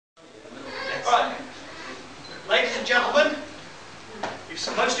Right. Ladies and gentlemen,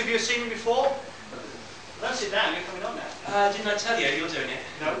 most of you have seen me before. Don't sit down, you're coming on now. Didn't I tell you you're doing it?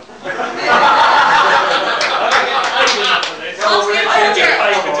 No. I don't get paid enough for this. I get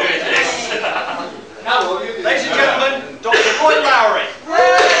paid for doing this. Ladies and gentlemen, Dr. Roy Lowry.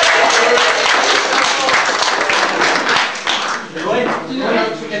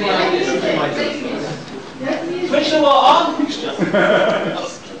 Switch the what on?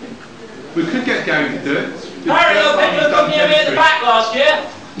 We could get Gary to do it. Harry, you're people who come near me at the back last year.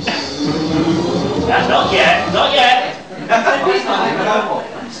 Not yet, not yet.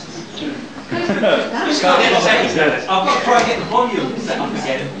 Just can't get the settings down. I've got to try and get the volume set up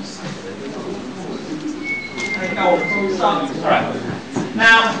again. Alright.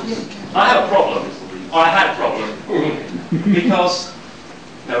 Now, I have a problem. Or I had a problem. Because,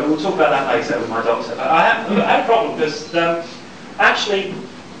 no, we'll talk about that later with my doctor. But I had a problem because, actually,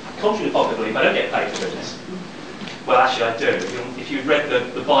 contrary to popular belief, I don't get paid for doing this. Well, actually, I do. If you've read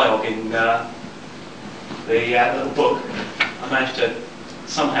the biog in the little book, I managed to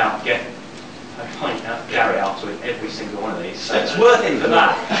somehow get a pint out of Gary after with every single one of these. So it's worth it for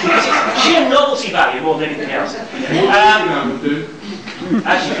that. Because it's sheer novelty value more than anything else. As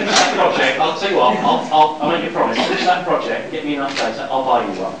you finish that project, I'll tell you what, I'll make you a promise. Finish that project and get me enough data, I'll buy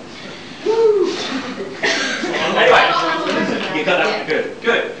you one. Anyway, you got that. Good,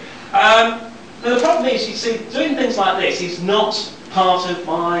 good. Now the problem is, you see, doing things like this is not part of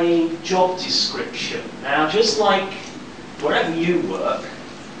my job description. Now, just like wherever you work,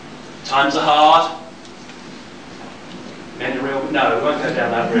 times are hard. Men are real. No, we won't go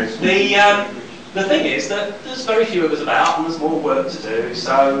down that route. The thing is that there's very few of us about, and there's more work to do.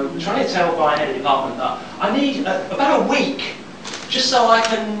 So, trying to tell my head of department that I need about a week just so I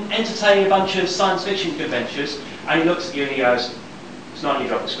can entertain a bunch of science fiction conventions. And he looks at you and he goes, "It's not in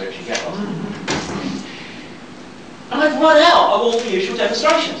your job description, get lost." And I've run out of all the usual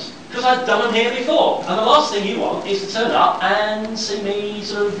demonstrations, because I've done them here before. And the last thing you want is to turn up and see me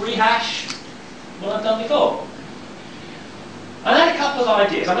sort of rehash what I've done before. I had a couple of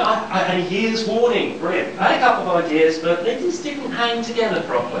ideas. I had a year's warning, brilliant. I had a couple of ideas, but they just didn't hang together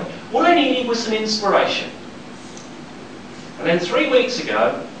properly. What I needed was some inspiration. And then 3 weeks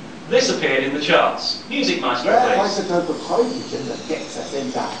ago, this appeared in the charts. Music maestro, please. Isotope of hydrogen that gets us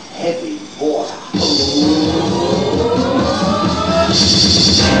into heavy water.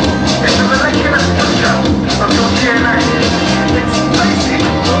 It's a molecular structure of your DNA. It's basic.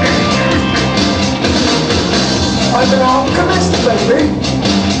 I'm an alchemist, baby.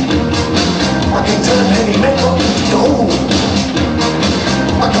 I can turn heavy metal into gold.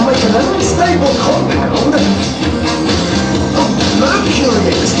 I can make an unstable compound of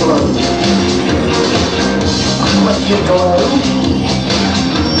mercury explode. I can make you glow.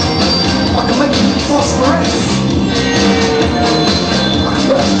 I can make you phosphoresce. I can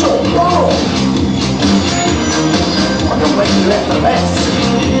burst your ball. I can make you effervesce.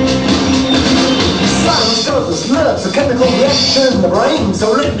 Sounds goes, nerves, a chemical reaction in the brain.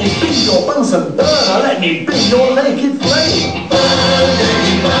 So let me be your Bunsen burner. Let me be your naked flame. Burn,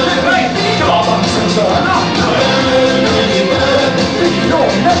 baby, burn. Let me be your Bunsen burner. Burn, baby, burn. Be your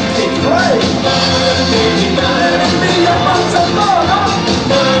naked flame. Burn, baby, burn. Let me be your Bunsen burner.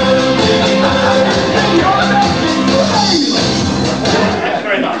 Burn, baby, burn. Be your naked flame. Thank you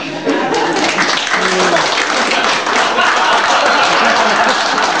very much.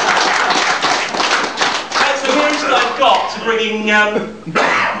 I've got to bringing.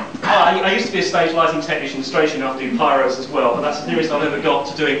 I used to be a stage lighting technician, strange enough to do pyros as well, but that's the nearest I've ever got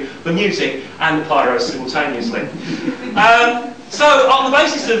to doing the music and the pyros simultaneously. So, on the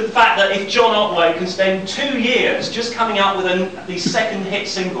basis of the fact that if John Otway can spend 2 years just coming up with the second hit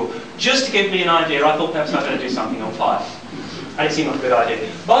single, just to give me an idea, I thought perhaps I better do something on fire. And it seemed like a good idea.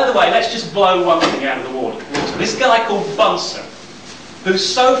 By the way, let's just blow one thing out of the water. This guy called Bunsen, who's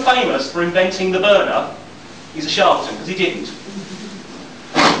so famous for inventing the burner, he's a charlatan, because he didn't.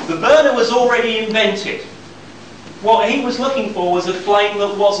 The burner was already invented. What he was looking for was a flame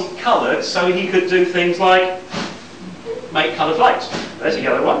that wasn't coloured, so he could do things like make coloured flames. There's a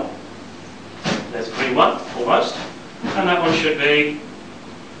yellow one. There's a green one, almost. And that one should be...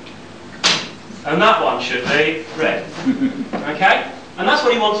 And that one should be red. Okay? And that's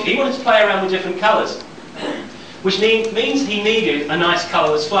what he wanted. He wanted to play around with different colours. Which means he needed a nice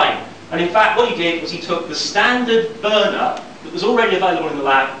colourless flame. And in fact, what he did was he took the standard burner that was already available in the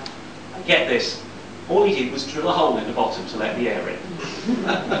lab, and get this, all he did was drill a hole in the bottom to let the air in.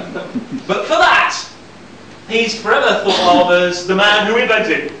 But for that, he's forever thought of as the man who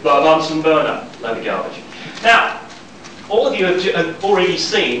invented the Bunsen burner. Load of garbage. Now, all of you have already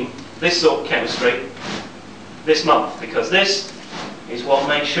seen this sort of chemistry this month, because this is what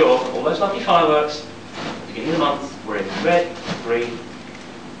makes sure all those lovely fireworks at the beginning of the month were in red, green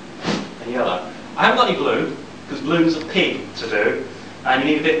and yellow. I haven't got any blue, because blue's a pig to do, and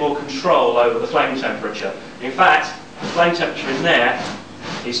you need a bit more control over the flame temperature. In fact, the flame temperature in there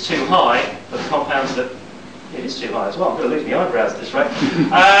is too high for the compounds that... It is too high as well, I'm going to lose my eyebrows at this rate.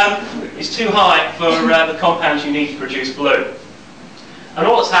 It's too high for the compounds you need to produce blue. And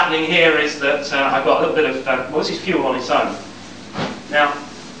all that's happening here is that I've got a little bit of... well, this is fuel on its own. Now...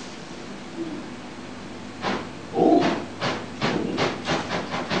 Ooh.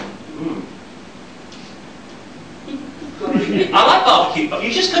 I like barbecue, but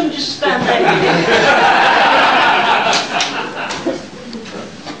you just couldn't just stand there.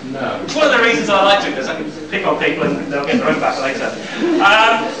 No. It's one of the reasons I like doing this. I can pick on people and they'll get their own back later.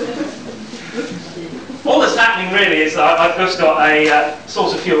 All that's happening really is I've just got a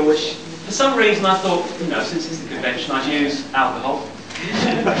source of fuel which, for some reason, I thought, you know, since it's the convention, I'd use alcohol.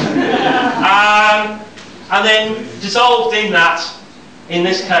 And then dissolved in that, in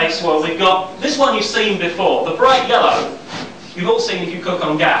this case, well, we've got this one you've seen before, the bright yellow. You've all seen if you cook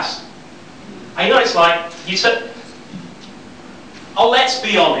on gas. And you know it's like, you said, oh, let's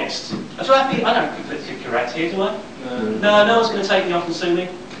be honest. I don't completely correct here, do I? No one's going to take me off and sue me?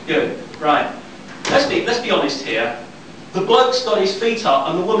 Good, right. Let's be honest here. The bloke's got his feet up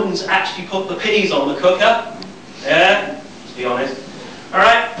and the woman's actually put the peas on the cooker. Yeah, let's be honest.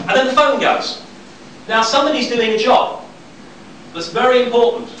 Alright, and then the phone goes. Now somebody's doing a job that's very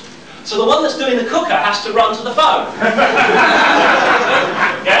important. So the one that's doing the cooker has to run to the phone.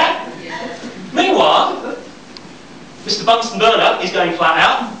 Yeah? Meanwhile, Mr. Bunsen burner is going flat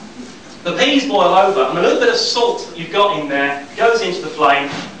out. The peas boil over and a little bit of salt that you've got in there goes into the flame,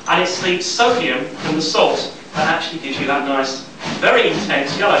 and it's the sodium from the salt that actually gives you that nice, very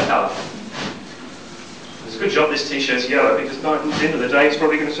intense yellow colour. It's a good job this t-shirt's yellow, because at the end of the day it's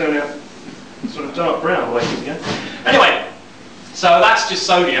probably going to turn out sort of dark brown the way things go. Anyway, so that's just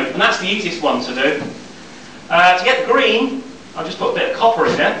sodium, and that's the easiest one to do. To get the green, I'll just put a bit of copper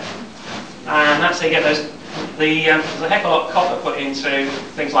in there, and that's how you get those. There's a heck of a lot of copper put into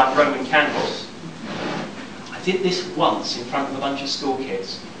things like Roman candles. I did this once in front of a bunch of school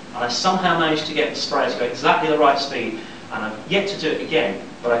kids, and I somehow managed to get the spray to go exactly the right speed, and I've yet to do it again,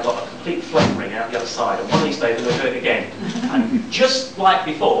 but I got a complete flame ring out the other side, and one of these days I'm going to do it again. And just like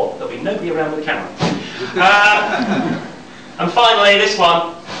before, there'll be nobody around with a camera. And finally, this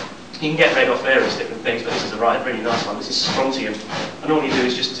one, you can get red off various different things, but this is a really nice one. This is strontium. And all you do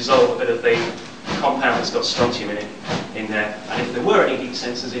is just dissolve a bit of the compound that's got strontium in it in there. And if there were any heat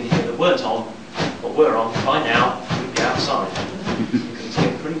sensors in here that weren't on, or were on, by now, we'd be outside. Because it's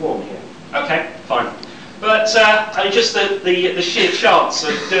getting pretty warm here. Okay, fine. But just the sheer chance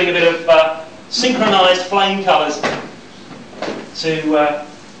of doing a bit of synchronised flame colours to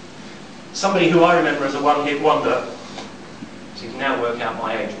somebody who I remember as a one-hit wonder, so you can now work out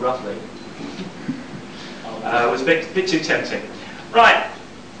my age roughly, was a bit too tempting. Right,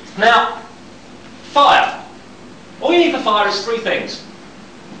 now, fire. All you need for fire is three things.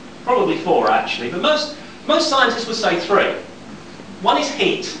 Probably four, actually, but most scientists would say three. One is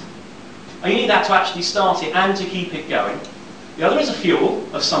heat, and you need that to actually start it and to keep it going. The other is a fuel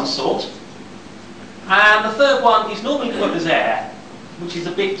of some sort. And the third one is normally put as air, which is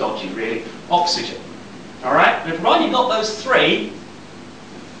a bit dodgy, really, oxygen. All right? And provided you've got those three,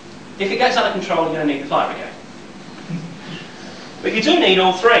 if it gets out of control, you're going to need the fire brigade. But you do need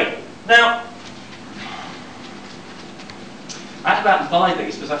all three. Now, I had to go out and buy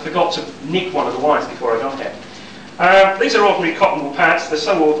these because I forgot to nick one of the wires before I got here. These are ordinary cotton wool pads. They're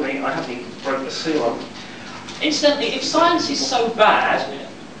so ordinary, I haven't even broke the seal on. Incidentally, if science is so bad,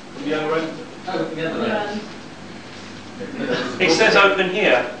 it says open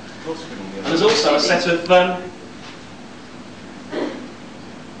here. And there's also a set of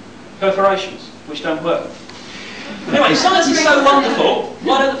perforations, which don't work. Anyway, if science is so wonderful,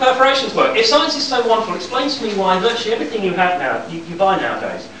 why don't the perforations work? If science is so wonderful, explain to me why virtually everything you have now, you buy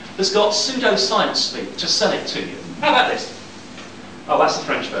nowadays, has got pseudo-science speak to sell it to you. How about this? Oh, that's the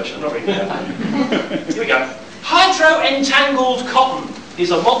French version, I'm not reading that. Here we go. Hydro-entangled cotton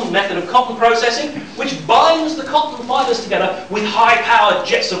is a modern method of cotton processing which binds the cotton fibres together with high-powered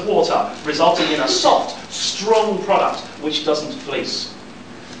jets of water, resulting in a soft, strong product which doesn't fleece.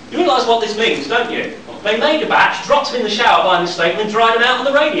 You realise what this means, don't you? They made a batch, dropped them in the shower by mistake, and then dried them out on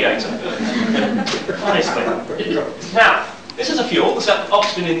the radiator. Honestly. Now, this is a fuel that's got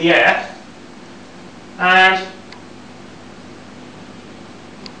oxygen in the air, and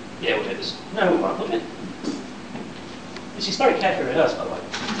yeah, we'll do this. No, we won't, will we? This is very carefully rehearsed, by the way.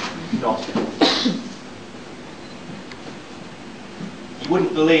 Not. You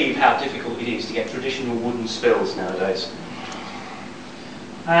wouldn't believe how difficult it is to get traditional wooden spills nowadays.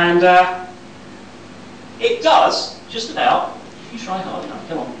 And it does, just about, if you try hard enough,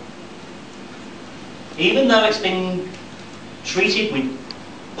 come on. Even though it's been treated with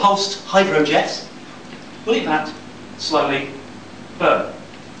pulsed hydrojets, will in fact slowly burn.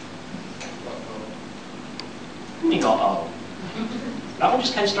 You got oh. That one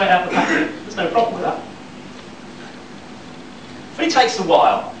just came straight out of the packet. There's no problem with that. But it takes a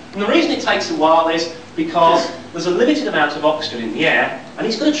while. And the reason it takes a while is because there's a limited amount of oxygen in the air, and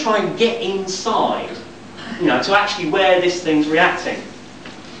it's going to try and get inside, you know, to actually where this thing's reacting.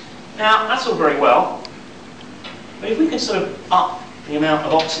 Now, that's all very well, but if we could sort of up the amount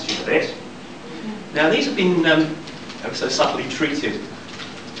of oxygen a bit. Now, these have been ever so subtly treated.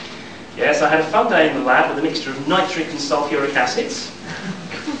 Yes, I had a fun day in the lab with a mixture of nitric and sulfuric acids,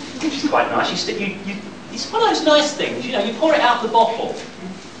 which is quite nice. It's one of those nice things, you know, you pour it out of the bottle,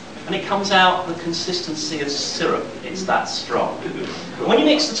 and it comes out the consistency of syrup. It's that strong. And when you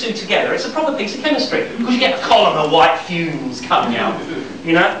mix the two together, it's a proper piece of chemistry, because you get a column of white fumes coming out,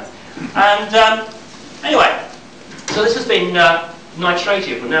 you know. And anyway, so this has been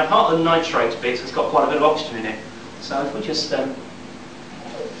nitrated. Now, part of the nitrate bit has got quite a bit of oxygen in it. So if we just now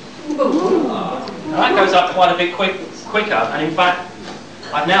that goes up quite a bit quicker, and in fact,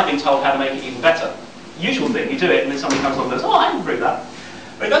 I've now been told how to make it even better. Usual thing, you do it, and then somebody comes along and goes, "Oh, I can improve that."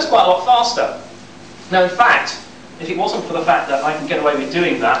 But it goes quite a lot faster. Now, in fact, if it wasn't for the fact that I can get away with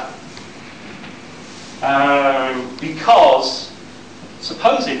doing that, because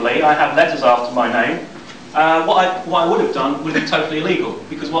supposedly I have letters after my name, what I would have done would be totally illegal,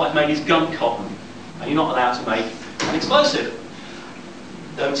 because what I've made is gun cotton, and you're not allowed to make an explosive.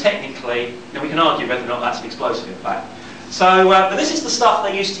 Though technically, we can argue whether or not that's an explosive, in fact. So, but this is the stuff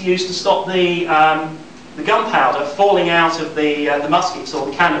they used to use to stop the gunpowder falling out of the muskets or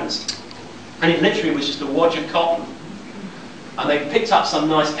the cannons. And it literally was just a wad of cotton. And they picked up some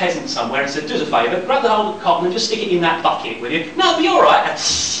nice peasant somewhere and said, "Do us a favour, grab the whole cotton and just stick it in that bucket, will you?" "No, it'll be all right."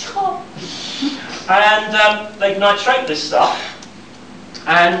 And they'd nitrate this stuff,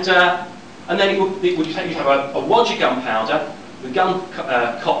 and then you'd have a wad of gunpowder with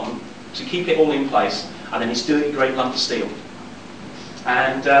cotton to keep it all in place, and then it's doing a great lump of steel.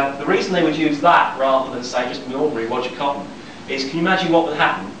 And the reason they would use that rather than, say, just an ordinary wad of cotton is, can you imagine what would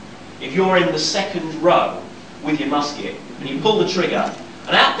happen if you're in the second row with your musket and you pull the trigger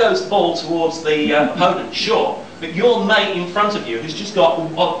and out goes the ball towards the opponent, sure, but your mate in front of you has just got,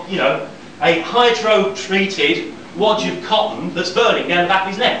 you know, a hydro-treated wad of cotton that's burning down the back of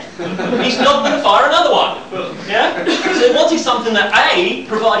his neck. He's not going to fire another one. Yeah? So they wanted something that A,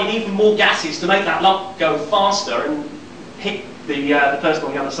 provided even more gases to make that lump go faster and hit the person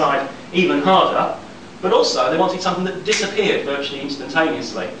on the other side even harder, but also they wanted something that disappeared virtually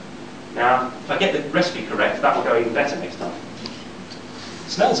instantaneously. Now, if I get the recipe correct, that will go even better next time.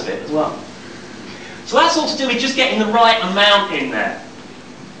 It smells a bit as well. So that's all to do with just getting the right amount in there.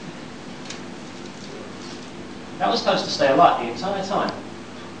 That was supposed to stay alight the entire time.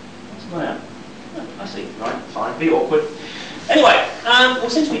 What's going on? Oh, I see. Right, fine. Be awkward. Anyway, well,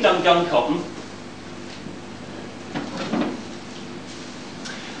 since we've done gun cotton,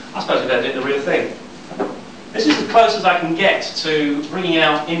 I suppose we better do the real thing. This is as close as I can get to bringing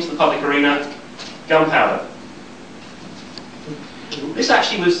out into the public arena gunpowder. This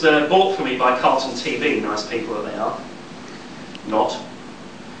actually was bought for me by Carlton TV, nice people that they are. Not.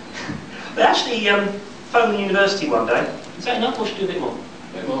 They actually phoned the university one day. Is that enough, or should we do a bit more?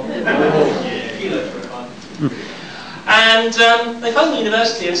 And they phoned the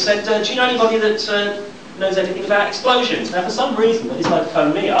university and said, "Do you know anybody that knows anything about explosions?" Now, for some reason, they decided to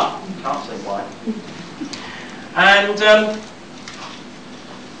phone me up. Can't say why. And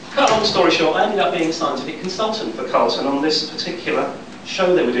cut a long story short, I ended up being a scientific consultant for Carlton on this particular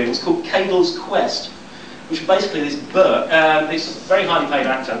show they were doing. It's called Cable's Quest, which basically this very highly paid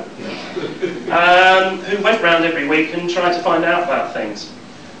actor who went round every week and tried to find out about things.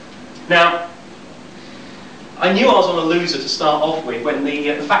 Now, I knew I was on a loser to start off with when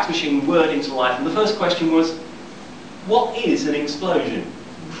the fax machine whirred into life, and the first question was, what is an explosion?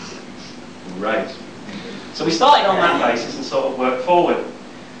 Right. So we started on that basis and sort of worked forward.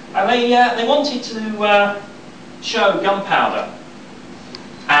 And they wanted to show gunpowder.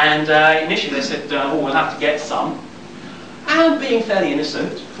 And initially they said, "Oh, we'll have to get some." And being fairly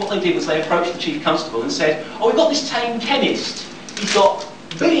innocent, what they did was they approached the chief constable and said, "Oh, we've got this tame chemist. He's got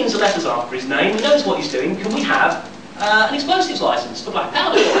billions of letters after his name. He knows what he's doing. Can we have an explosives license for black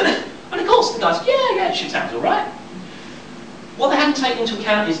powder for him?" And of course the guy said, "Yeah, it sounds all right." What they hadn't taken into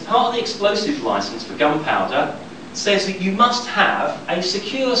account is part of the explosive license for gunpowder says that you must have a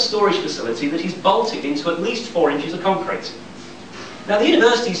secure storage facility that is bolted into at least 4 inches of concrete. Now the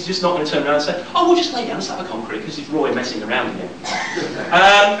university's just not going to turn around and say, oh, we'll just lay down a slab of concrete because it's Roy messing around again.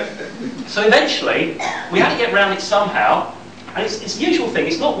 So eventually, we had to get around it somehow, and it's the usual thing,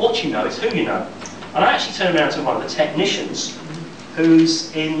 it's not what you know, it's who you know. And I actually turned around to one of the technicians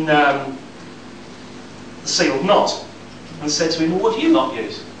who's in the sealed knot and said to him, well, what do you lot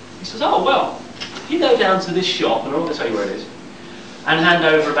use? He says, oh, well, if you go down to this shop, and I'm not going to tell you where it is, and hand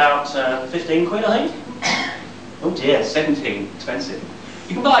over about 15 quid, I think. Oh dear, 17, expensive.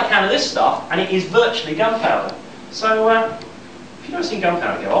 You can buy a can of this stuff, and it is virtually gunpowder. So, if you've never seen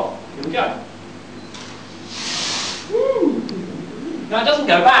gunpowder go off, here we go. Now, it doesn't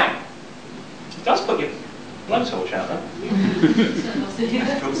go bang. It does put your blowtorch out there.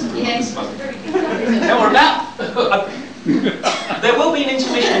 Yes. Now we're about... there will be an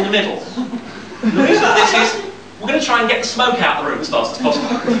intermission in the middle. The reason for this is, we're going to try and get the smoke out of the room as fast as possible.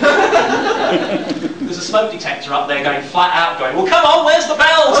 There's a smoke detector up there going flat out, going, well, come on, where's the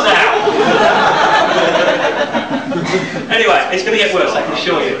bells now? Anyway, it's going to get worse, I can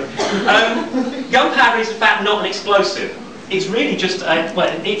assure you. Gunpowder is, in fact, not an explosive. It's really just a,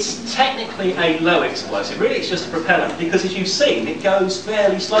 well, it's technically a low explosive. Really, it's just a propellant, because as you've seen, it goes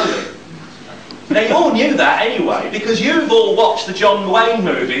fairly slowly. Now, you all knew that anyway, because you've all watched the John Wayne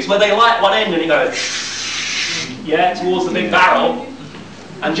movies where they light one end and it goes, yeah, towards the big barrel,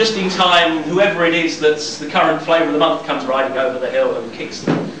 and just in time, whoever it is that's the current flavour of the month comes riding over the hill and kicks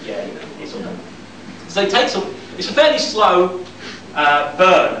them. Yeah, you know, it's all done. So it takes it's a fairly slow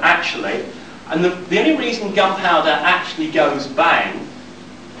burn, actually, and the only reason gunpowder actually goes bang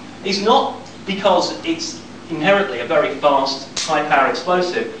is not because it's inherently a very fast, high-power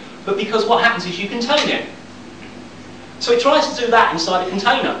explosive, but because what happens is you contain it. So it tries to do that inside a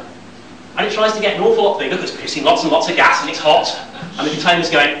container. And it tries to get an awful lot bigger, because it's producing lots and lots of gas and it's hot, and the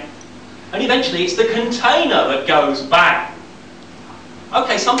container's going, and eventually it's the container that goes bang.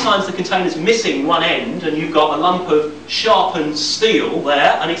 Okay, sometimes the container's missing one end and you've got a lump of sharpened steel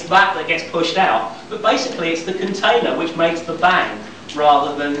there, and it's that gets pushed out. But basically it's the container which makes the bang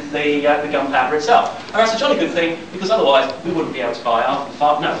rather than the gunpowder itself. And that's a jolly good thing, because otherwise we wouldn't be able to buy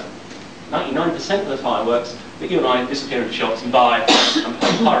 99% of the fireworks that you and I disappear into shops and buy and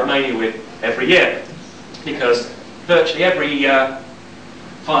play Pyromania with every year. Because virtually every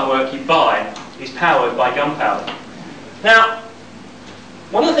firework you buy is powered by gunpowder. Now,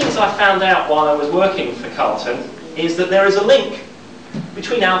 one of the things I found out while I was working for Carlton is that there is a link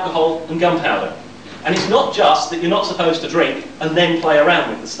between alcohol and gunpowder. And it's not just that you're not supposed to drink and then play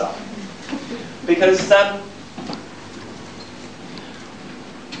around with the stuff. Because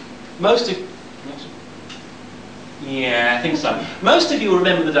most of... Yeah, I think so. Most of you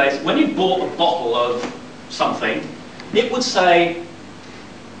remember the days when you bought a bottle of something, it would say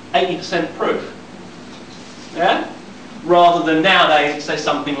 80% proof. Yeah? Rather than nowadays it says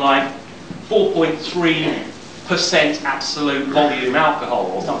something like 4.3% absolute volume alcohol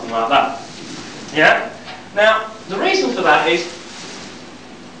or something like that. Yeah? Now, the reason for that is,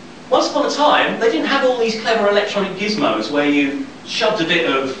 once upon a time, they didn't have all these clever electronic gizmos where you shoved a bit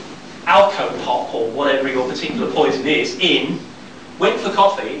of Alco Pop or whatever your particular poison is in, went for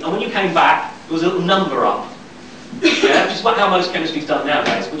coffee, and when you came back, there was a little number up. Yeah? Which is how most chemistry's done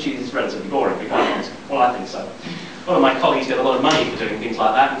nowadays, which is relatively boring, to be quite honest. Well, I think so. One of my colleagues get a lot of money for doing things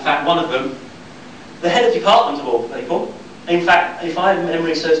like that. In fact, one of them, the head of department of all people, in fact, if my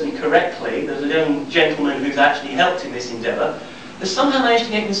memory serves me correctly, there's a young gentleman who's actually helped in this endeavour, has somehow managed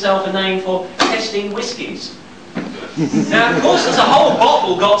to get himself a name for testing whiskies. Now, of course, there's a whole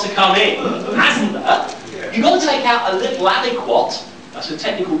bottle got to come in, hasn't there? You've got to take out a little aliquot, that's a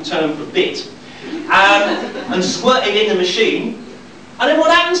technical term for bit, and squirt it in the machine, and then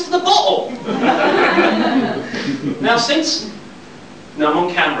what happens to the bottle? Now, I'm on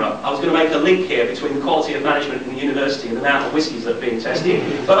camera. I was going to make a link here between the quality of management in the university and the amount of whiskies that are being tested,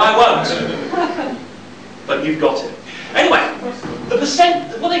 but I won't. But you've got it. Anyway,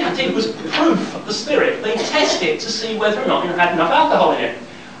 what they did was proof of the spirit. They tested it to see whether or not it had enough alcohol in it.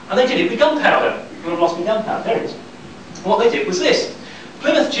 And they did it with gunpowder. I've lost my gunpowder, there it is. And what they did was this.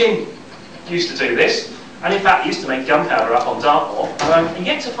 Plymouth Gin used to do this, and in fact used to make gunpowder up on Dartmoor. And I'm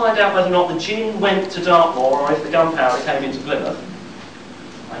yet to find out whether or not the gin went to Dartmoor or if the gunpowder came into Plymouth.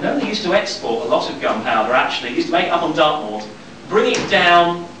 I know they used to export a lot of gunpowder, actually. They used to make it up on Dartmoor, bring it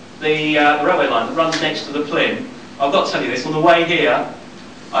down the railway line that runs next to the Plym. I've got to tell you this, on the way here,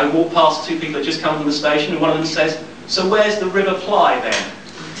 I walked past two people that just come from the station, and one of them says, so where's the River Ply then?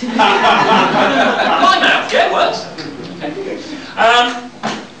 Plymouth, yeah, it works. Okay.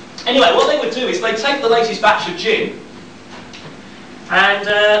 Anyway, what they would do is they'd take the latest batch of gin and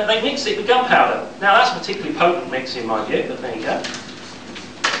they mix it with gunpowder. Now that's a particularly potent mix in my view, but there you go.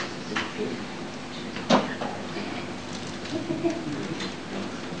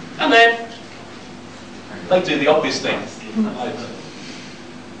 And then they do the obvious thing.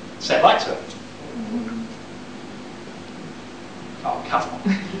 Set light to it. Oh, come on.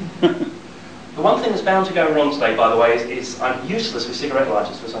 The one thing that's bound to go wrong today, by the way, is I'm useless with cigarette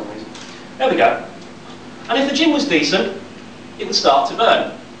lighters for some reason. There we go. And if the gin was decent, it would start to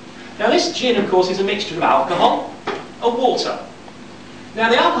burn. Now this gin, of course, is a mixture of alcohol and water. Now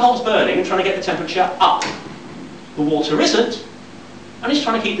the alcohol's burning and trying to get the temperature up. The water isn't, and it's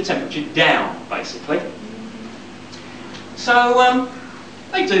trying to keep the temperature down, basically. So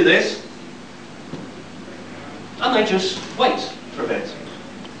they do this, and they just wait for a bit.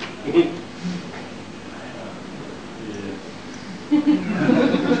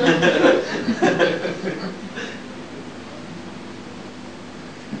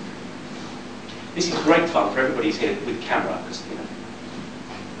 This is great fun for everybody who's here with camera, because you know.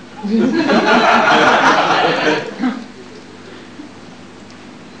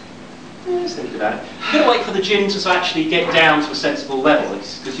 Let's think about it. You've got to wait for the gin to actually get down to a sensible level,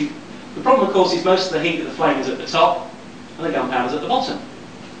 because the problem, of course, is most of the heat of the flame is at the top, and the gunpowder's at the bottom.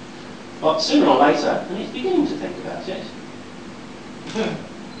 But sooner or later, and it's beginning to think about it.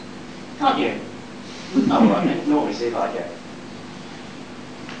 Can't you? Oh, right, then, ignore me, see if I get it.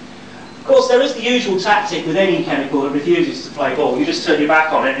 Of course, there is the usual tactic with any chemical that refuses to play ball. You just turn your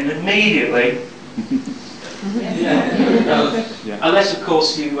back on it and immediately... Yeah. Unless, of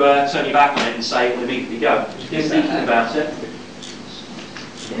course, you turn your back on it and say it will immediately go. Just thinking about it.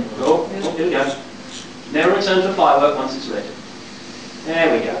 Oh, here we go. Never return to a firework once it's lit.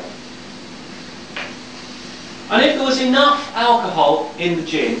 There we go. And if there was enough alcohol in the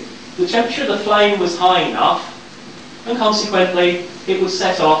gin, the temperature of the flame was high enough, and consequently it would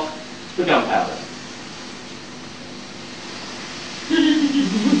set off the gunpowder.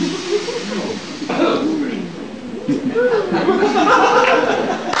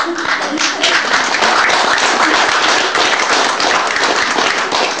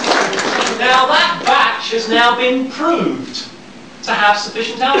 Now that batch has now been proved to have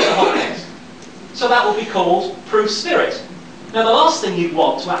sufficient alcohol in it. So that will be called proof spirit. Now the last thing you'd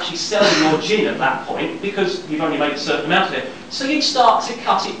want to actually sell your gin at that point, because you've only made a certain amount of it, so you'd start to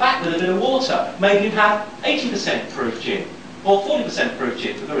cut it back with a bit of water. Maybe you'd have 80% proof gin, or 40% proof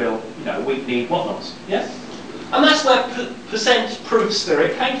gin for the real, you know, weak-kneed whatnots. Yeah? And that's where percent proof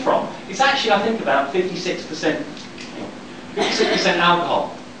spirit came from. It's actually, I think, about 56%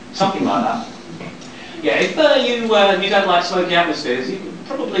 alcohol, something like that. Yeah, if you don't like smoky atmospheres, you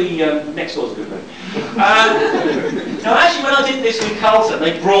probably next door's a good move. Now, actually, when I did this with Carlton,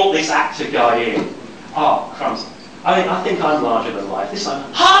 they brought this actor guy in. Oh, crumbs! I think I'm larger than life. This time,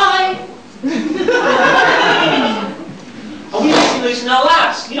 hi. And we used to loosen our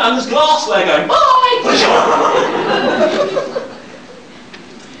laughs, you know, and there's glassware going, bye!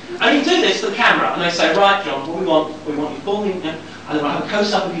 And you do this for the camera, and they say, right, John, what we want you falling, and then we'll have a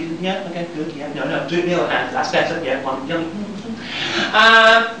close-up of you, yeah, okay, good, yeah, no, do it with the other hand, that's better, yeah, one, yeah.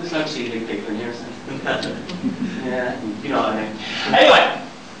 There's no TV people in here, is there? Yeah, you know what I mean. Anyway,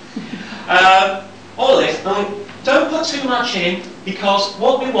 all of this, don't put too much in, because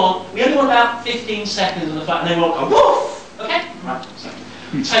what we only want about 15 seconds on the flat, and then we'll go, woof! Okay? Right, so,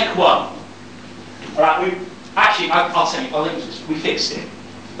 take one. Alright, I'll tell you, we fixed it.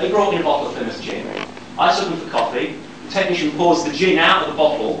 They brought in a bottle of Plymouth gin. I took them for coffee. The technician pours the gin out of the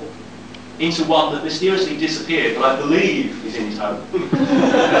bottle into one that mysteriously disappeared, but I believe is in his home.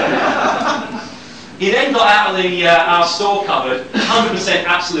 He then got out of our store cupboard 100%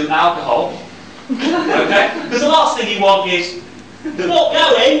 absolute alcohol. Okay? Because the last thing you want is, they're not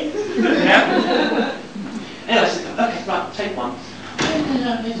going! Yeah? Anyway, so, okay, right, take one.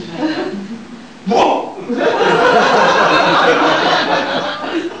 Whoa!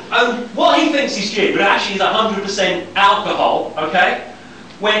 And what he thinks is gin, but actually is 100% alcohol, okay?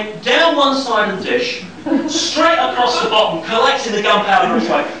 Went down one side of the dish, straight across the bottom, collecting the gunpowder his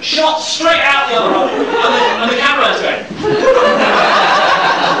way, shot straight out the other end, and the cameraman's going.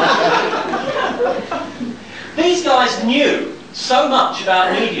 These guys knew so much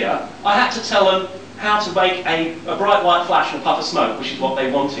about media, I had to tell them how to make a bright white flash and a puff of smoke, which is what they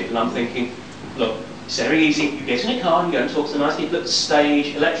wanted. And I'm thinking, look, it's very easy. You get in a car and you go and talk to the nice people at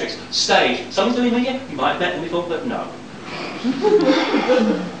Stage Electrics. Stage, someone's doing media? You might have met them before, but no.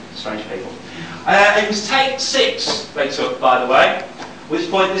 Strange people. It was take 6 they took, by the way. At which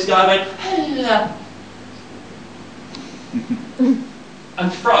point this guy went, hello.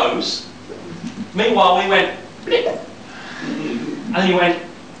 and froze. Meanwhile, we went blip, and then he went,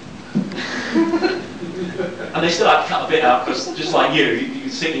 and they still had to cut a bit out because, just like you're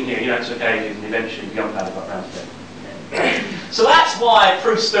sitting here, you know, it's okay, and eventually the gunpowder got round to it. So that's why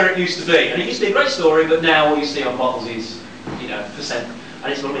proof spirit used to be, and it used to be a great story, but now all you see on bottles is, you know, percent,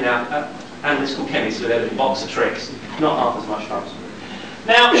 and it's normally now analytical chemists with their little box of tricks, not half as much fun.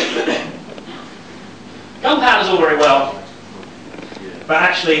 Now, gunpowder's all very well, but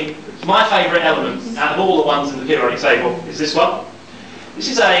actually, my favourite element out of all the ones in the periodic table is this one. This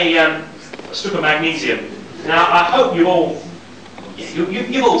is a strip of magnesium. Now, I hope you've all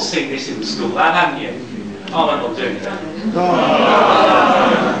seen this in the school lab, haven't you? Oh, I'm not doing that.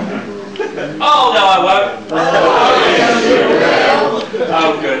 Oh, no, I won't.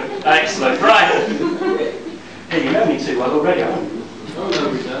 Oh, good. Excellent. Right. Yeah, you know me too well already, haven't you? Oh, no,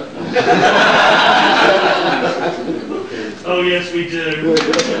 we don't. Oh, yes, we do.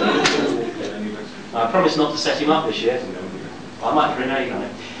 I promise not to set him up this year. I might grenade on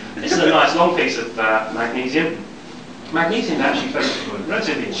it. This is a nice long piece of magnesium. Magnesium is actually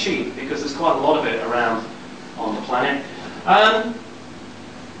relatively cheap because there's quite a lot of it around on the planet. I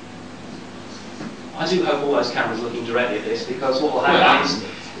do hope all those cameras are looking directly at this because what will happen is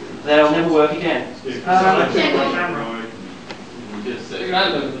they'll never work again.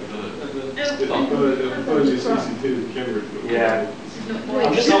 Yeah.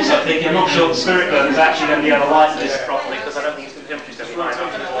 I'm just also thinking, I'm not sure the spirit gun is actually going to be able to light this properly because I don't think the temperature's going to be high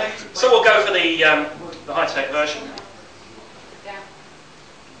enough. So we'll go for the high-tech version.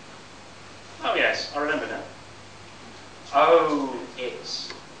 Oh yes, I remember now. Oh, it's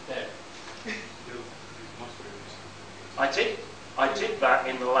there. I did that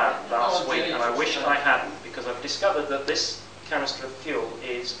in the lab last week, and I wish I hadn't because I've discovered that this canister of fuel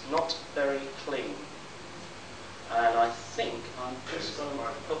is not very clean. And I think I'm just going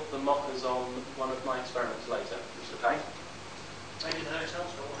to put the mockers on one of my experiments later. Is it okay? Maybe the hotel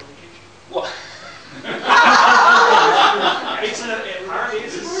store in the kitchen. What? Apparently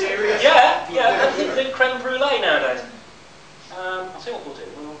it's a serious... Yeah, I think the creme brulee nowadays. I'll tell you what we'll do.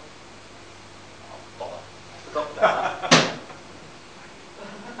 Oh, bother. I forgot about that.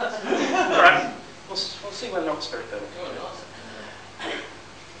 Alright, we'll see whether or not spirit burning.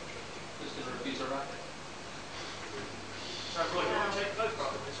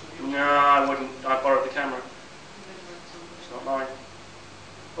 No, I wouldn't. I borrowed the camera. It's not mine.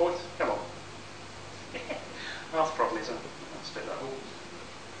 Oh, come on. Half the problem is I'll spit that all.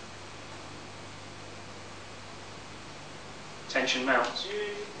 Tension mounts.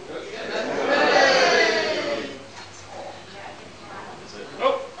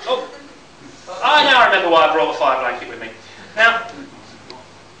 Oh! I now remember why I brought a fire blanket with me. Now,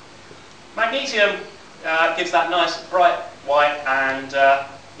 magnesium gives that nice bright white, and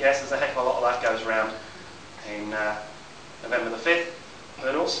yes, there's a heck of a lot of that goes around in November the 5th,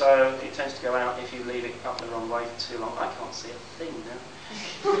 but also it tends to go out if you leave it up the wrong way for too long. I can't see a thing now.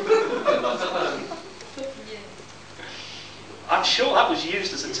 I'm sure that was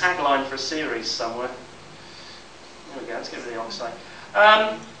used as a tagline for a series somewhere. There we go, let's get rid of the oxide.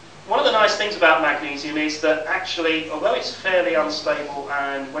 One of the nice things about magnesium is that actually, although it's fairly unstable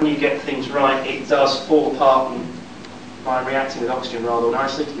and when you get things right, it does fall apart by reacting with oxygen rather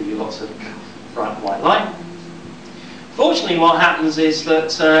nicely to give you lots of bright white light. Fortunately, what happens is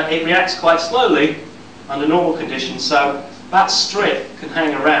that it reacts quite slowly under normal conditions, so that strip can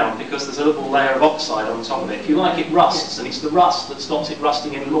hang around because there's a little layer of oxide on top of it. If you like, it rusts, and it's the rust that stops it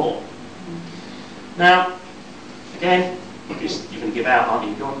rusting anymore. Now, again, you're going to give out, aren't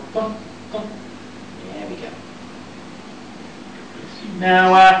you? Go on, go on, go on. There we go.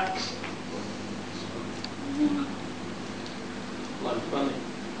 Now,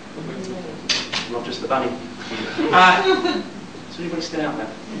 not just the bunny. So everybody stay out there.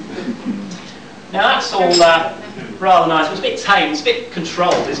 Now that's all rather nice. It's a bit tame, it's a bit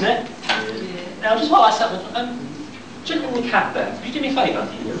controlled, isn't it? Now, just while I sat with gentleman in the cab there, could you do me a favour?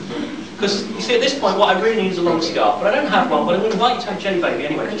 Because you see, at this point, what I really need is a long scarf, but I don't have one. But I'm going to invite you to have a jelly baby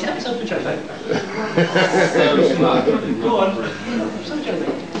anyway. Could you step yourself to a jelly baby? Go on. Just have a jelly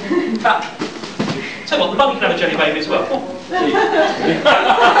baby. In fact, tell you what, the bunny can have a jelly baby as well.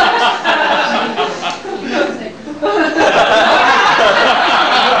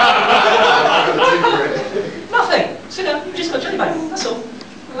 Nothing. Sit down. You've just got a jelly baby. That's all.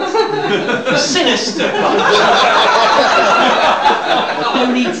 Sinister.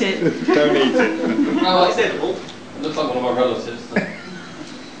 Don't eat it. Don't eat it. Oh, it's edible. It looks like one of my relatives.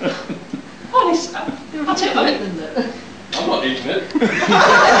 Honest, I'll tell you, I'm not eating it.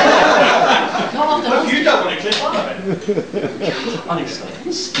 No, Well, you don't want to clip on it. Honestly.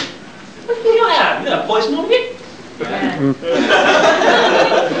 What do you think I am? You know, poison on you?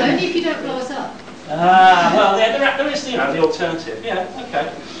 Only if you don't blow us up. Ah, well, yeah, there is, you know, the alternative. Yeah, okay.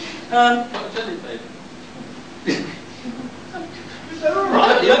 They're all Right,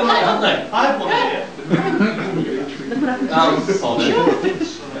 right. they're okay, aren't they? I had one here.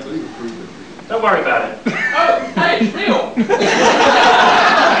 Don't worry about it. Oh, hey, it's real.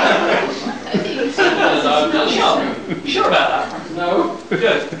 Sure. You sure about that? No.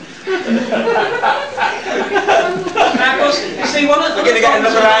 Good. Now, of course, you see, one of the We're going to get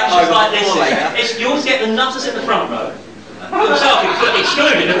another actions outline like this before later. is you always get the nutters in the front row. Yourself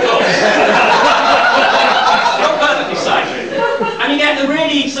excluded, of course. You're perfectly safe. And you get the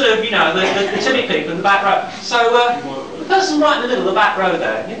really sort of, you know, the timid people in the back row. So, the person right in the middle of the back row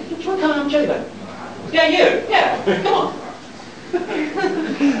there, do you want to come and show you then? Yeah, you. Yeah, come on.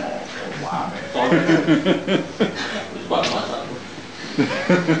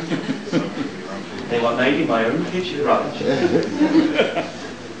 They were made in my own kitchen, right?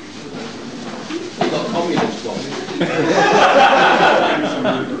 Got communist one.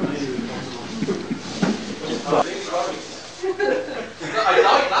 I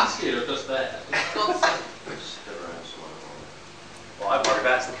like last year just there. What I worry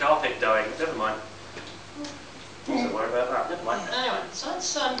about is the carpet dying. Never mind. Don't worry about that. Never mind. Anyway, so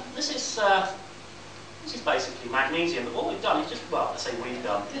it's, this is basically magnesium. But what we've done is just, well, I say we've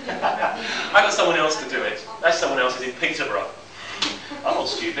done. I got someone else to do it. That someone else is in Peterborough. I'm not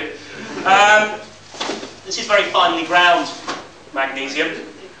stupid. This is very finely ground magnesium.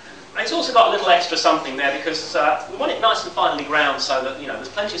 And it's also got a little extra something there because we want it nice and finely ground so that, you know, there's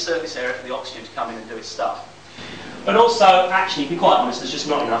plenty of surface area for the oxygen to come in and do its stuff. But also, actually, to be quite honest, there's just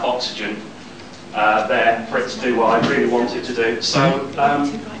not enough oxygen there for it to do what I really want it to do. So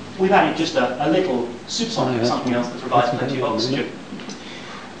we've added just a little supersonic, something else that provides plenty of oxygen.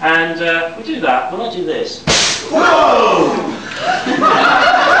 And we do that when I do this. Whoa!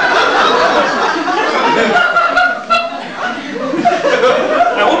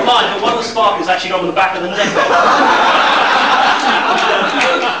 I wouldn't mind, but one of the sparkles actually got on the back of the neck.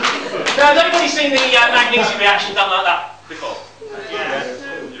 Now, has anybody seen the magnesium reaction done like that before? Yeah.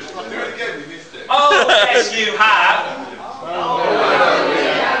 Oh, yes, you have.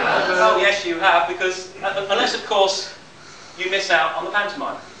 Oh, yes, you have, because unless, of course, you miss out on the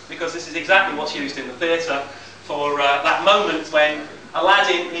pantomime, because this is exactly what's used in the theatre for that moment when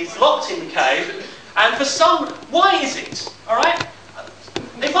Aladdin is locked in the cave, and for some, why is it? All right.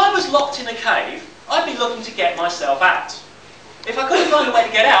 If I was locked in a cave, I'd be looking to get myself out. If I couldn't find a way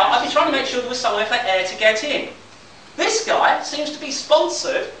to get out, I'd be trying to make sure there was somewhere for air to get in. This guy seems to be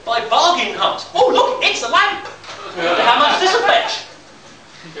sponsored by Bargain Hunt. Oh, look, it's a lamp! How much does this fetch?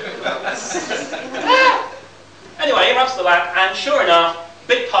 Anyway, he rubs the lamp, and sure enough,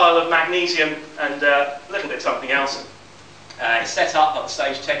 big pile of magnesium and a little bit of something else. It's set up by the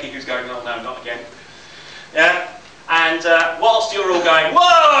stage techie who's going, oh no, not again. Yeah. And whilst you're all going,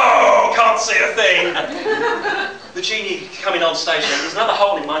 whoa, can't see a thing, the genie coming on stage going, there's another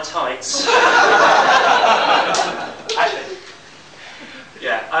hole in my tights. Actually,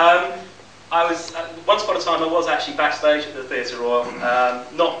 yeah, I was, once upon a time I was actually backstage at the Theatre Royal,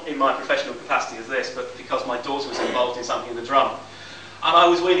 not in my professional capacity as this, but because my daughter was involved in something in the drum. And I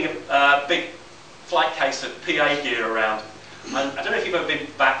was wheeling a big flight case of PA gear around. And I don't know if you've ever been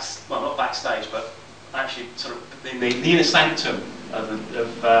well, not backstage, but actually sort of in the inner sanctum of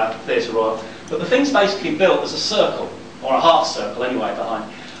Theatre Royal. But the thing's basically built as a circle, or a half circle anyway,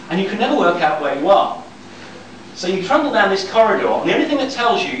 behind. And you can never work out where you are. So you trundle down this corridor, and the only thing that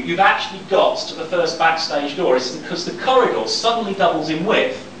tells you you've actually got to the first backstage door is because the corridor suddenly doubles in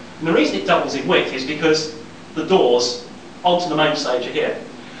width. And the reason it doubles in width is because the doors onto the main stage are here.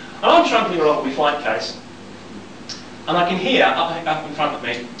 And I'm trundling along with my flight case, and I can hear up in front of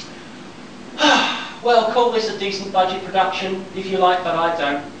me, well, call this a decent budget production, if you like, but I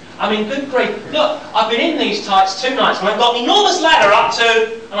don't. I mean, good grief, look, I've been in these tights 2 nights, and I've got an enormous ladder up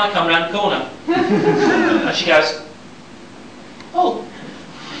to, and I come round the corner. And she goes, oh.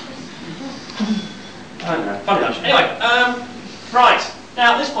 I don't know, funny lunch. Anyway, right,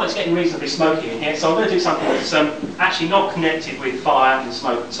 now at this point it's getting reasonably smoky in here, so I'm going to do something that's actually not connected with fire and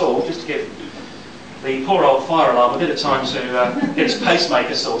smoke at all, just to give the poor old fire alarm a bit of time to get its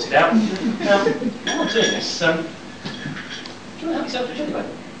pacemaker sorted out. Now, while I'm doing this, do you want to help yourself to a jelly baby?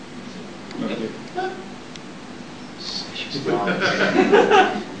 No?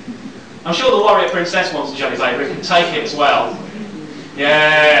 I'm sure the warrior princess wants a jelly baby, we can take it as well.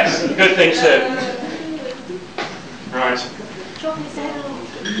 Yes, good thing too. Right.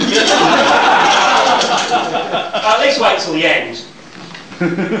 At least wait till the end. A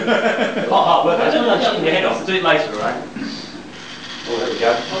lot of hard work. I don't know, chipping your head off. I'll do it later, right? Oh, there we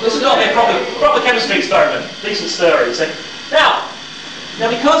go. This has got to be a proper chemistry experiment. Decent stirrer, you see. Now,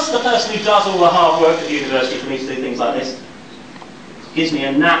 because the person who does all the hard work at the university for me to do things like this gives me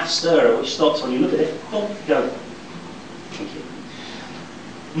a naff stirrer which stops when you look at it. Oh, go. Thank you.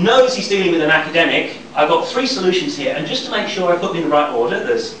 Knows he's dealing with an academic. I've got 3 solutions here, and just to make sure I put them in the right order,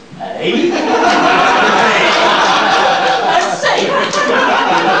 there's A, and C.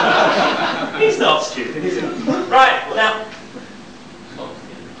 He's not stupid, is he? Right, now.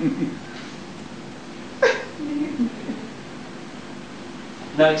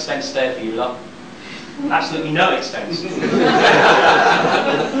 No expense there for you lot. Absolutely no expense.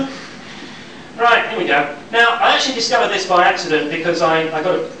 Right, here we go. Now, I actually discovered this by accident because I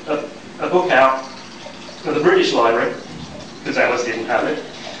got a book out of the British Library, because Alice didn't have it.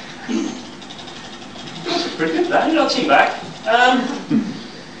 That's pretty good, that. Not too bad.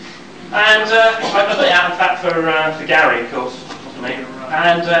 I put it out, in fact, for Gary, of course, not for me.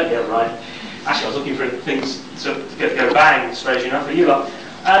 And, yeah, right. Actually, I was looking for things to go bang, strangely enough, for you lot.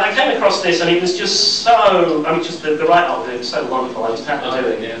 And I came across this, and it was just so, I mean, just the write-up of it was so wonderful, I just had to do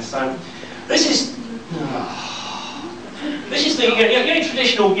it again. So, this is the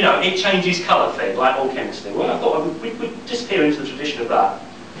traditional, it changes colour thing, like all chemistry. Well, I thought we'd disappear into the tradition of that.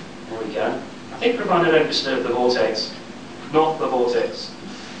 There we go. I think provided I don't disturb the vortex, not the vortex.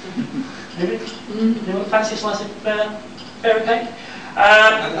 Anyone fancy a slice of fairy cake?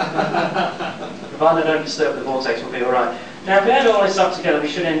 Provided I don't disturb the vortex, we'll be alright. Now, if we add all this up together, we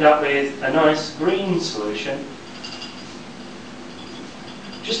should end up with a nice green solution.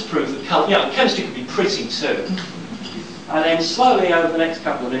 Just to prove that chemistry can be pretty too. And then slowly over the next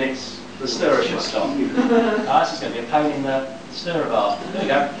couple of minutes, the stirrer should stop. This is going to be a pain in the stirrer bar. There we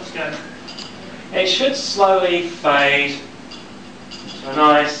go. Let's go. It should slowly fade to a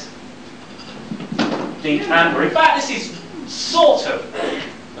nice deep amber. In fact, this is sort of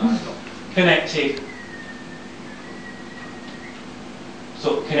connected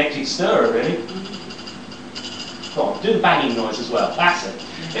stirrer, really. Go on, do the banging noise as well. That's it.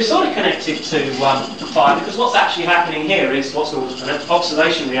 It's sort of connected to fire, because what's actually happening here is what's called an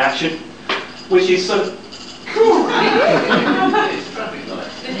oxidation reaction, which is sort of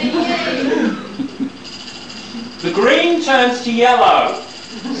the green turns to yellow.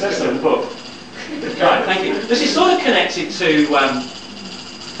 It says so in the book. Right, thank you. This is sort of connected to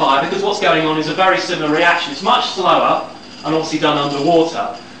fire, because what's going on is a very similar reaction. It's much slower and obviously done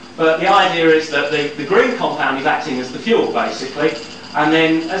underwater. But the idea is that the green compound is acting as the fuel, basically, and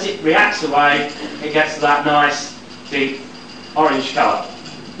then as it reacts away, it gets to that nice, deep orange colour,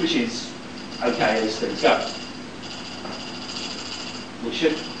 which is okay as things go. We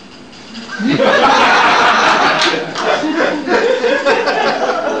should.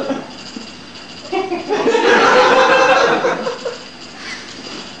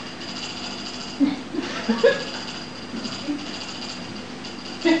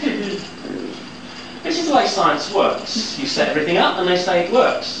 This is the way science works. You set everything up and they say it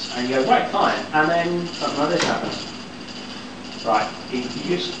works. And you go, right, fine. And then something like this happens. Right,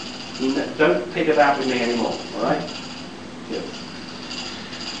 don't pick about with me anymore, alright? Good.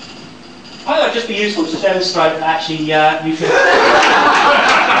 I thought it'd just be useful to demonstrate that actually you can...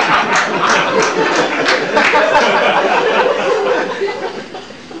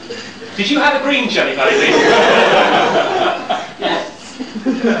 Did you have a green jelly baby? Yes.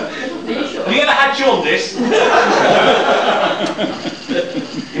 Have you ever had jaundice?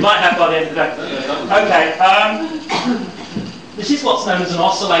 You might have by the end of the day. Okay, this is what's known as an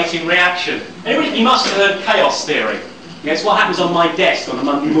oscillating reaction. You must have heard chaos theory. Yes, what happens on my desk on a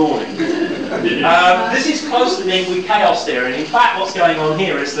Monday morning. This is closely linked with chaos theory. And in fact, what's going on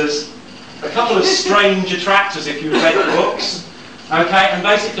here is there's a couple of strange attractors, if you've read the books. Okay, and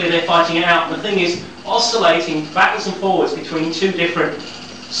basically they're fighting it out. And the thing is, oscillating backwards and forwards between two different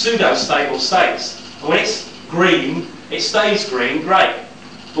pseudo-stable states. And when it's green, it stays green, great.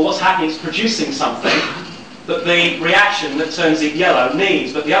 But what's happening is producing something that the reaction that turns it yellow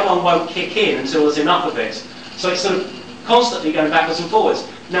needs, but the other one won't kick in until there's enough of it. So it's sort of constantly going backwards and forwards.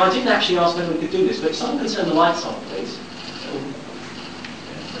 Now, I didn't actually ask whether we could do this, but if someone can turn the lights on, please.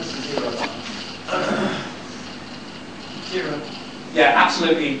 Zero. Yeah,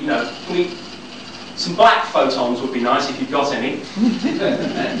 absolutely, some black photons would be nice if you've got any.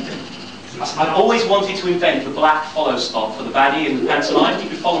 I've always wanted to invent the black follow spot for the baddie in the pantomime. You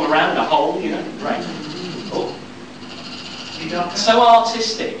could follow them around in a hole, great. Oh. So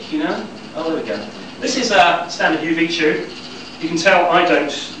artistic, Oh, there we go. This is a standard UV tube. You can tell I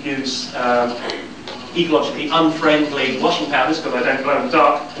don't use ecologically unfriendly washing powders because I don't glow in the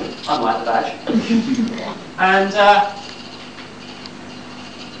dark, unlike the badge. And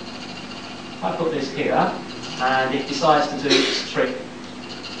I put this here, and it decides to do its trick.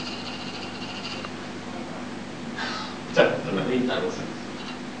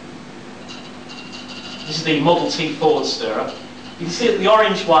 This is the Model T Ford stirrer. You can see that the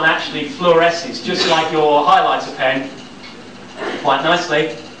orange one actually fluoresces just like your highlighter pen, quite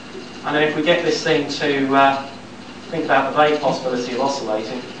nicely. And then if we get this thing to think about the vague possibility of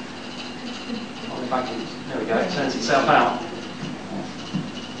oscillating, there we go, it turns itself out.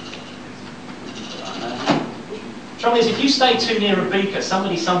 Trouble is, if you stay too near a beaker,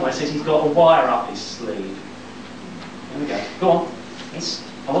 somebody somewhere says he's got a wire up his sleeve. Here we go. Go on. Yes.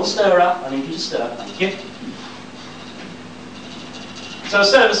 I want to stir up. I need you to stir. Thank you. So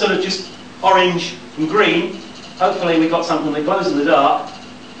instead of sort of just orange and green, hopefully we've got something that glows in the dark,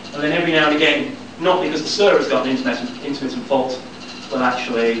 and then every now and again, not because the stirrer's got an intermittent fault, will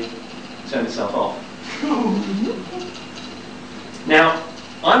actually turn itself off. Now,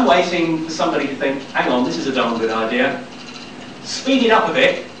 I'm waiting for somebody to think, hang on, this is a darn good idea. Speed it up a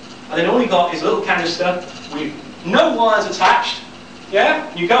bit, and then all you've got is a little canister with no wires attached.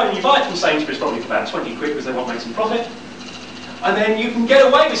 Yeah? You go and you buy it from Sainsbury's probably for about 20 quid because they want to make some profit. And then you can get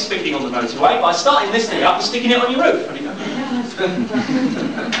away with speeding on the motorway by starting this thing up and sticking it on your roof.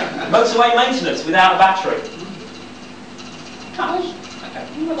 Motorway maintenance without a battery. Okay,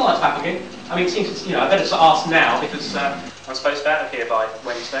 the lights back again. I mean, it seems, I better ask now because I'm supposed to be out of here by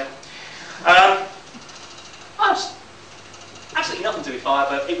Wednesday. Absolutely nothing to do with fire,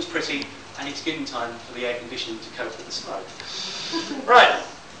 but it was pretty, and it's given time for the air conditioning to cope with the smoke. Right.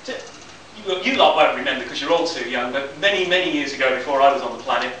 You lot won't remember because you're all too young, but many, many years ago before I was on the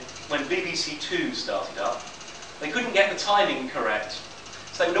planet, when BBC Two started up, they couldn't get the timing correct.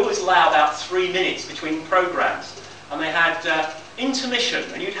 So they would always allow about 3 minutes between programmes. And they had intermission,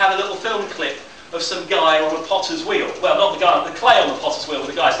 and you'd have a little film clip of some guy on a potter's wheel. Well, not the guy, the clay on the potter's wheel with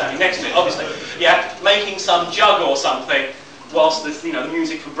the guy standing next to it, obviously. Yeah, making some jug or something, whilst the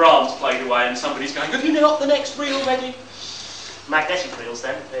music from Brahms played away and somebody's going, have you got the next reel ready? Magnetic reels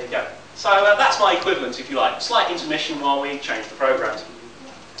then, there you go. So that's my equivalent, if you like. Slight intermission while we change the programmes.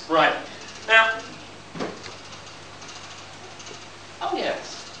 Right. Now, oh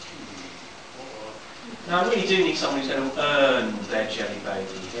yes. Now I really do need someone who's going to earn their jelly baby,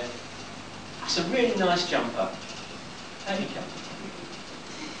 yeah? That's a really nice jumper. There you go.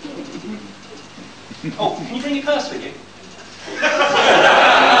 Oh, can you bring your purse with you?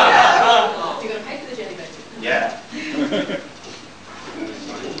 You're going to pay for the jelly baby? Yeah.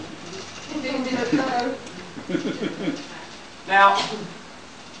 Now,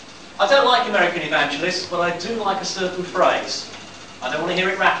 I don't like American evangelists, but I do like a certain phrase. I don't want to hear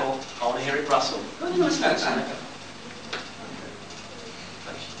it rattle, I want to hear it rustle. Very nice notes on it.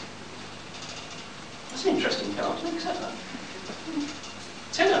 That's an interesting card, I accept that.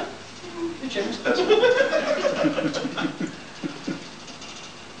 Tenner. You're a generous person.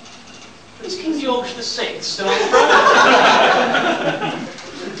 Is King George VI still on the throne?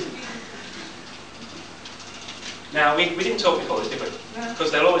 Now, we didn't talk before this, did we? No.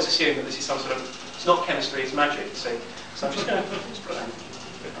 Because they'll always assume that this is some sort of, it's not chemistry, it's magic, see? So I'm just going to put that in.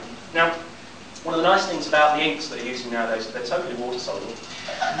 Now, one of the nice things about the inks that are using nowadays is they're totally water soluble.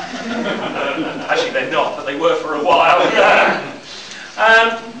 Actually, they're not, but they were for a while.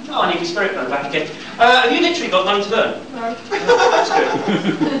 Oh, I need my spirit burn back again. Have you literally got money to burn? No. That's good.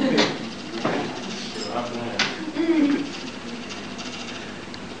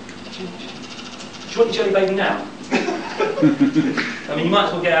 Do you want your jelly baby now? I mean, you might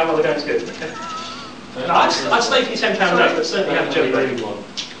as well get out while the going's good. Okay. No, I'd stay for your £10 note, but certainly have a jelly baby one.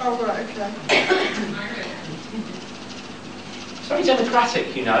 Oh, right, okay. It's very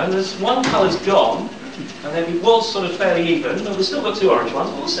democratic, There's one colour's gone, and then it was sort of fairly even, but we've still got 2 orange ones,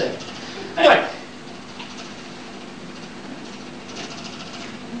 we'll see. Anyway.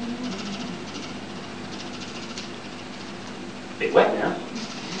 Bit wet now.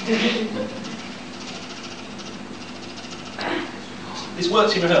 This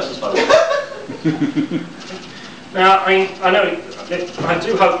works in rehearsals, by the way. Now, I mean, I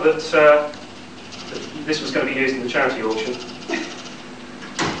do hope that, that this was going to be used in the charity auction.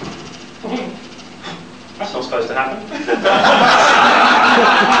 That's not supposed to happen.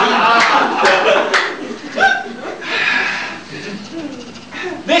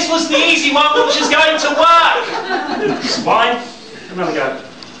 This was the easy one which is going to work! Swine. Another go.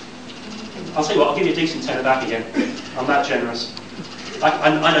 I'll tell you what, I'll give you a decent tenner back again. I'm that generous.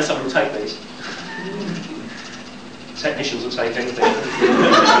 I know someone will take these. technicians will take anything.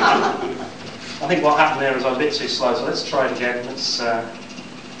 I think what happened there is I'm a bit too slow, so let's try it again. Let's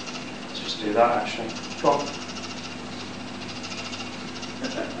just do that actually. Go on.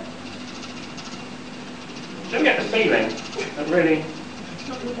 Don't get the feeling that really...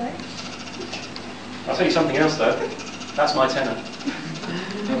 I'll tell you something else though. That's my tenor.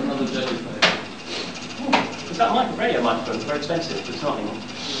 Another jelly plate. Is that a radio microphone? It's very expensive, but it's not anymore.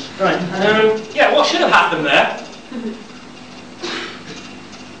 Right, yeah, what should have happened there?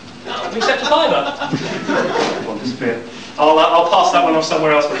 We accept a fiver. One disappeared. I'll pass that one off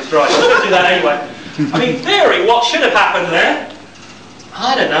somewhere else when it's dry. I'm going to do that anyway. I mean, in theory, what should have happened there?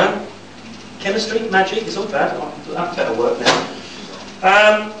 I don't know. Chemistry, magic, it's all bad. That better work now.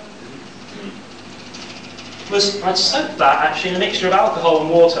 I'd soaked that actually in a mixture of alcohol and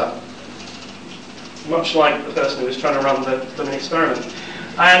water. Much like the person who was trying to run the blooming experiment.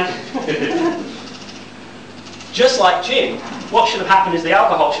 And just like gin, what should have happened is the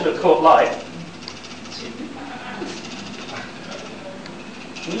alcohol should have caught light.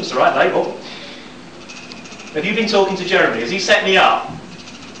 It's the right label. Have you been talking to Jeremy? Has he set me up?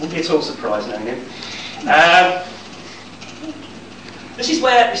 Wouldn't be at all surprised knowing him. This is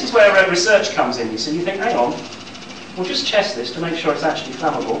where research comes in. You see, you think, hang on, we'll just test this to make sure it's actually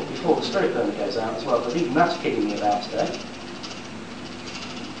flammable before the spirit burner goes out as well, because even that's kidding me about today.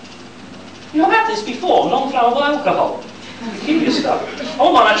 You know, I've had this before, non-flammable alcohol. Peculiar stuff.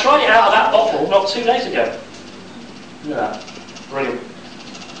 Oh man, I tried it out of that bottle not 2 days ago. Look at that. Brilliant.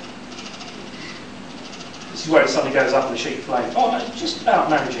 This is where it suddenly goes up in a sheet of flame. Oh, no, just about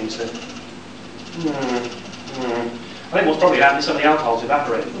managing to... I think what's probably happened is some of the alcohol's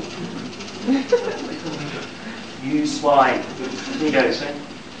evaporated. You swine. Here you go, see?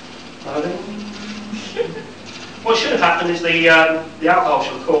 What should have happened is the alcohol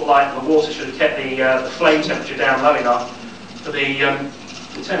should have caught light and the water should have kept the flame temperature down low enough for the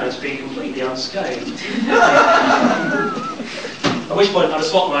tenor to be completely unscathed. At which point I'd have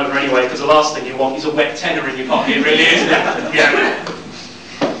swapped them over anyway, because the last thing you want is a wet tenor in your pocket, really, isn't it? Yeah.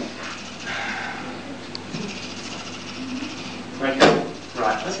 Okay.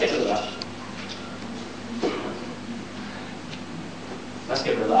 Right, let's get rid of that. Let's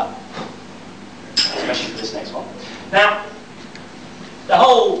get rid of that. Especially for this next one. Now, the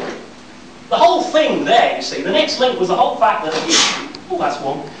whole thing there, you see, the next link was the whole fact that oh, that's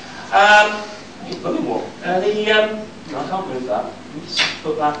warm. It's blooming warm. No, I can't move that. Let's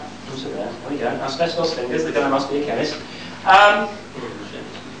put that into there. There we go. Asbestos fingers. The guy must be a chemist.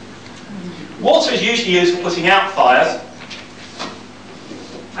 Water is usually used for putting out fires,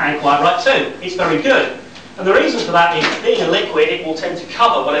 and quite right too. It's very good. And the reason for that is, being a liquid, it will tend to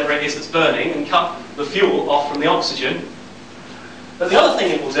cover whatever it is that's burning and cut the fuel off from the oxygen. But the other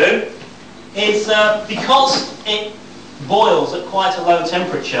thing it will do is, because it boils at quite a low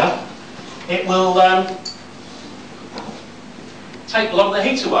temperature, it will take a lot of the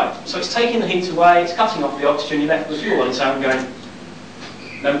heat away. So it's taking the heat away, it's cutting off the oxygen, you're left with the fuel on its own going,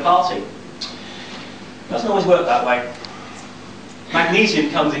 no party. Doesn't always work that way. Magnesium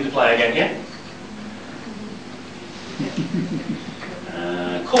comes into play again here.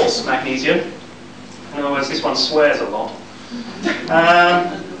 Coarse magnesium. In other words, this one swears a lot.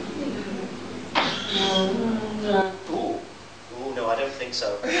 Oh no, I don't think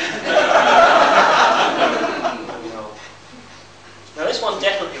so. No. Now this one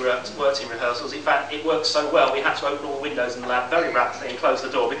definitely works in rehearsals. In fact, it works so well we had to open all the windows in the lab very rapidly and close the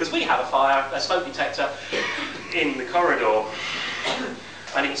door because we have a smoke detector in the corridor.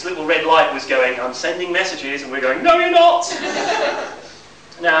 And its little red light was going, I'm sending messages, and we're going, no you're not!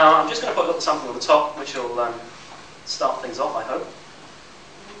 Now, I'm just going to put a little something on the top, which will start things off, I hope.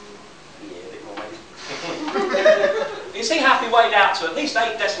 Yeah, a bit more maybe. You see how we weighed out to at least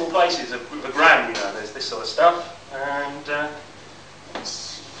 8 decimal places of a gram, you know, there's this sort of stuff. And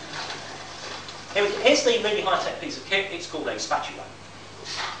here's the really high-tech piece of kit, it's called a spatula.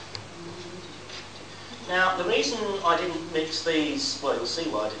 Now, the reason I didn't mix these, well, you'll see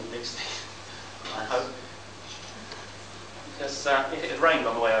why I didn't mix these, I hope. Because it had rained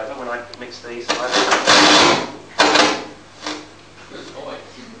on the way over when I mixed these.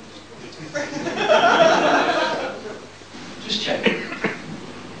 Just check.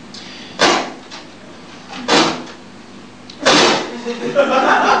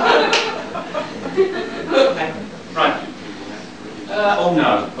 Okay, right. Oh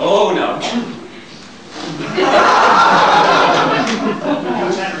no, oh no.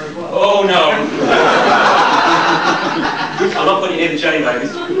 Oh no! I'm not putting it near the jelly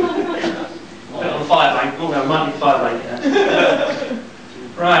babies. On the fire bank. Oh no, might need fire bank.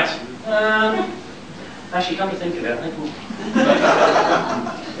 Right. Actually, come to think of it, I think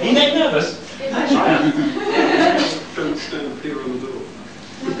are you getting nervous? Don't stand appear on the door.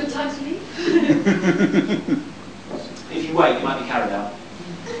 Have a good time to leave? If you wait, you might be carried out.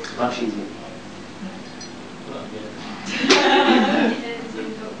 Much easier.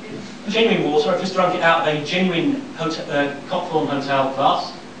 Genuine water, I've just drunk it out of a genuine hotel, Cockthorne Hotel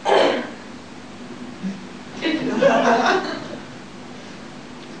glass.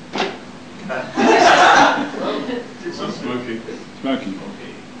 It's not smoking. Smoking.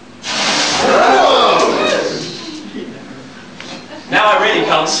 Now I really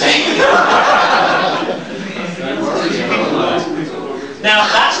can't see. Now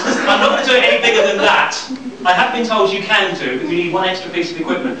I'm not going to do it any bigger than that. I have been told you can do, but you need one extra piece of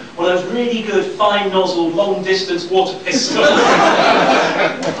equipment. One of those really good fine nozzle, long distance water pistols.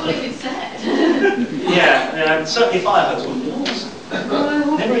 Well, if it's said. Yeah, certainly a fire hose wouldn't be awesome.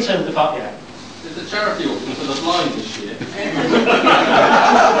 Never returned the fire, yeah. There's a charity auction for the blind this year.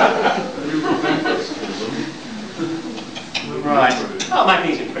 Right. Oh,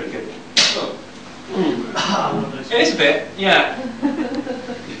 magnesium's pretty good. It is a bit, yeah.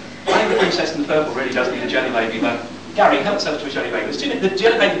 I think the princess in the purple really does need a jelly baby, but Gary, help us out to a jelly baby. The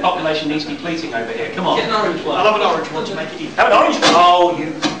jelly baby population needs to be pleating over here. Come on. Get an orange one. I love an orange one to make it easy. Have an orange one. Oh,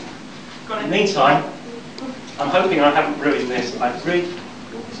 you. In the meantime, I'm hoping I haven't ruined this. I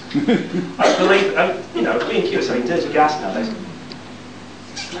believe, you know, B&Q is selling dirty gas nowadays.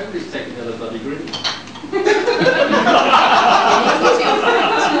 Nobody's taking the other bloody green.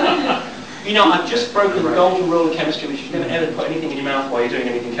 You know, I've just broken the golden rule of chemistry, which you never ever put anything in your mouth while you're doing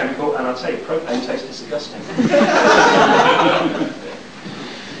anything chemical, and I'll tell you, propane tastes disgusting.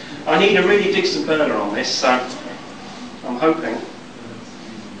 I need a really decent burner on this, so I'm hoping,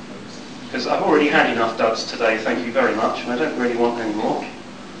 because I've already had enough duds today, thank you very much, and I don't really want any more.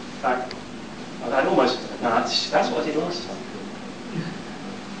 In fact, I'd almost, no, that's what I did last time.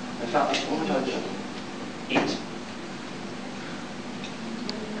 In fact, what would I do? Eat.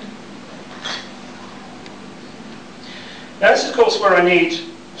 Now this is of course where I need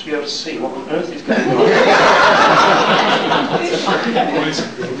to be able to see what on earth is going on.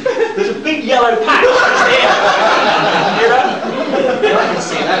 There's a big yellow patch just here. I can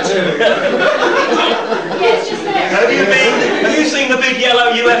see that too. Yeah, it's just there. Have you seen the big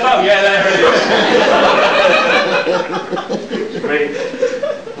yellow UFO? Yeah, there it is. Great.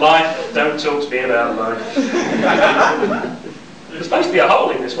 Life, don't talk to me about life. There's supposed to be a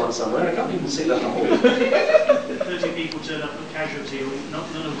hole in this one somewhere, I can't even see that hole. 30 people turn up at casualty, none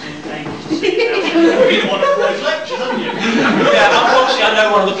of them able to see it. You've been one of Roy's lectures, haven't you? Yeah, unfortunately I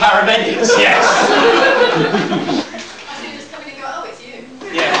know one of the paramedics, yes. I see you just come in and go, oh, it's you.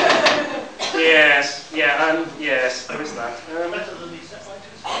 Yeah. Yes, yeah, yes, there is that. Better than these set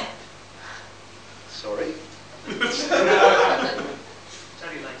writers. Sorry.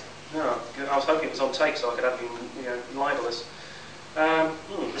 Tell you later. No, I was hoping it was on tape so I could have you, libel us.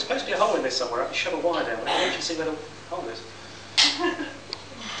 There's supposed to be a hole in this somewhere. I can shove a wire down. I can actually see where the hole is.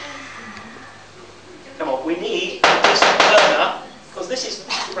 Come on, we need this burner because this is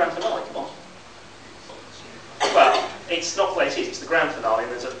the grand finale. Come on. Well, it's not what it is. It's the grand finale,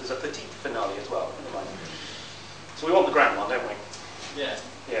 and there's a petite finale as well. Never mind. So we want the grand one, don't we? Yeah.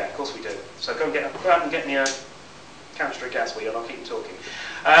 Yeah, of course we do. So go out and get me a canister of gas wheel, and I'll keep talking.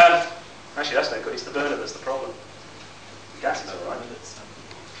 Actually, that's no good. It's the burner that's the problem. The gas is all right.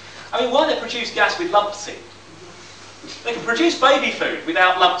 I mean, why they produce gas with lumps in? They can produce baby food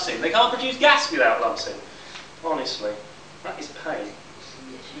without lumps in. They can't produce gas without lumps in. Honestly, that is pain.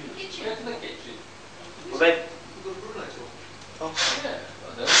 Go to the kitchen. Well, they... Oh, yeah.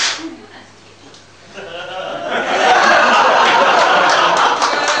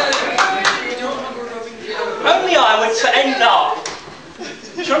 Only I would end up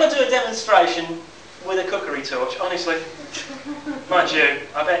trying to do a demonstration with a cookery torch, honestly. Mind you,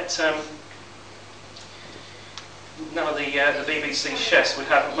 I bet none of the BBC chefs would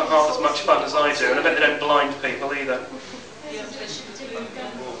have half as much fun as I do, and I bet they don't blind people either.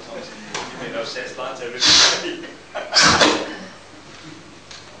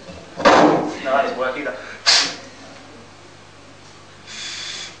 No, that doesn't work either.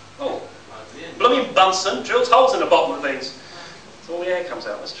 Oh, blooming Bunsen drills holes in the bottom of things. So all the air comes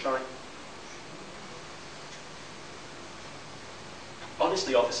out. Let's try.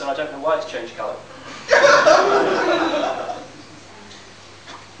 Honestly, officer, I don't know why it's changed colour.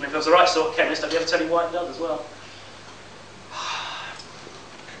 And if I was the right sort of chemist, I'd be able to tell you why it does as well.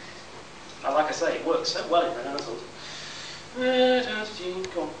 And like I say, it works so well in rehearsals.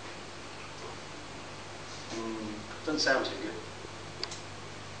 Go on. Doesn't sound too good.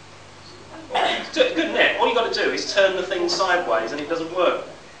 It's good, isn't it? All you've got to do is turn the thing sideways and it doesn't work.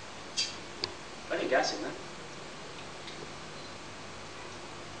 Plenty of gas in there.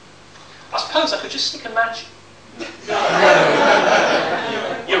 I suppose I could just stick a match.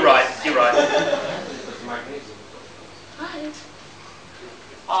 You're right, you're right.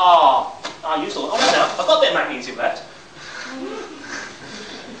 Ah, I used a lot. Oh, no, I've got a bit of magnesium left.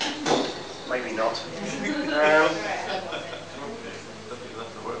 Maybe not.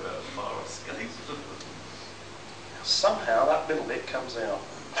 Somehow that little bit comes out.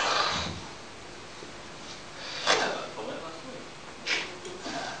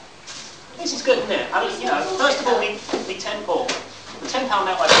 This is good, isn't it? I mean, you know, first of all, the £10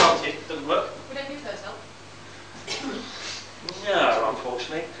 note I planted doesn't work. We don't do first help. No,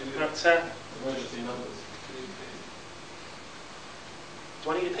 unfortunately. But, Emergency numbers. do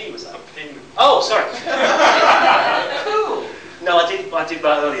I need a P, was that? Oh, sorry. Cool. No, I did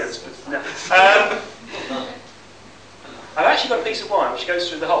that earlier. But no. I've actually got a piece of wire which goes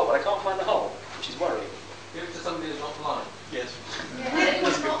through the hole, but I can't find the hole, which is worrying. Give it to somebody who's not blind. Yes.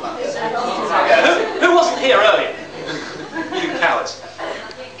 Who wasn't here earlier? You cowards.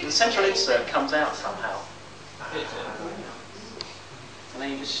 The central insert comes out somehow. And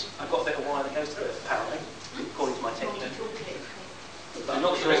then I've got a bit of wire that goes through it, apparently, according to my technique. But I'm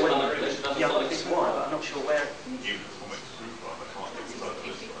not sure where. Yeah, I've got a piece of wire, but I'm not sure where.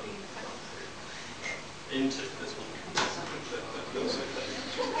 Into this one.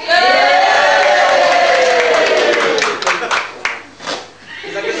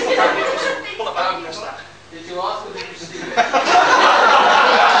 Did you ask or did you see it?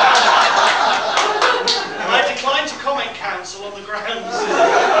 I decline to comment, counsel, on the grounds.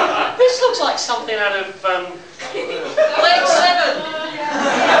 This looks like something out of. Blake 7!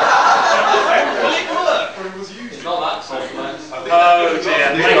 Will it work? It's not that soft, man. Oh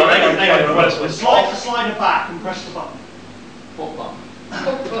dear. Hang on. Slide the slider back and press the button. What button?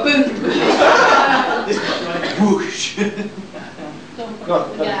 This button, right? Whoosh.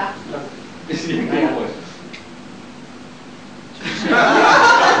 Yeah. This is your voice.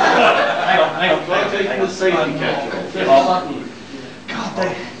 Hang on. Taking the safety catch. Press the button. God,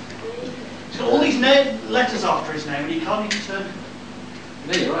 he's got all these letters after his name and he can't even turn.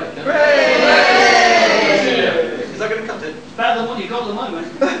 No, you're right. Is that going to cut it? It's better than what you've got at the moment.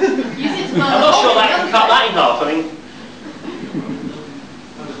 Use it to I'm not sure that can cut that in half. I mean,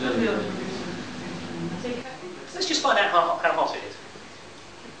 let's just find out how hot it is.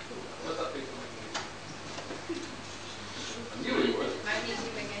 What's that big one? I knew it was.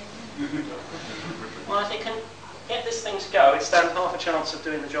 Well, if it can get this thing to go, it stands half a chance of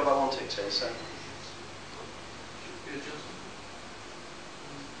doing the job I want it to. So.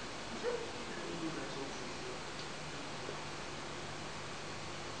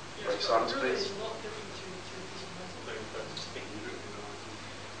 Silence, please.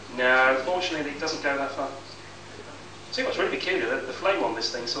 No, unfortunately it doesn't go that far. See what's really peculiar, the flame on this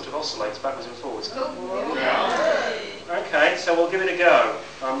thing sort of oscillates backwards and forwards. Okay, so we'll give it a go.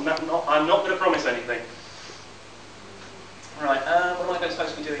 I'm not going to promise anything. Right, what am I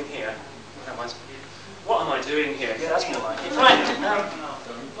supposed to be doing here? What am I doing here? Yeah, that's more like it. Right,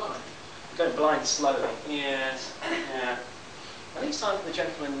 going blind slowly. Yes, yeah. I think it's time for the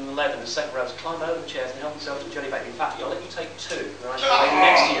gentleman in the leather in the second row to climb over the chairs and help themselves to a jelly baby. In fact, I'll let you take two, and I shall lay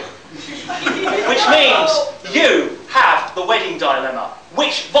next to you. Which means you have the wedding dilemma.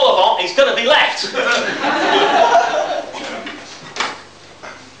 Which vol-au-vent is going to be left? The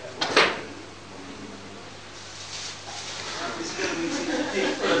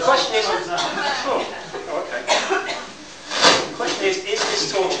question is... Oh, okay. The question is this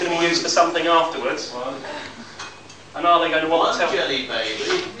torch going to be used for something afterwards? And are they going to want to tell... jelly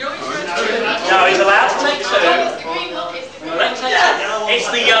baby. No, he's allowed to take two. It's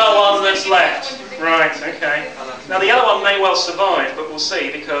the yellow one that's left. Right, okay. Now the yellow one may well survive, but we'll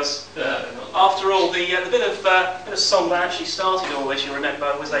see, because after all, the bit of song that actually started all this, you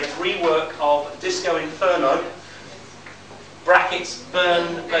remember, was a rework of Disco Inferno, brackets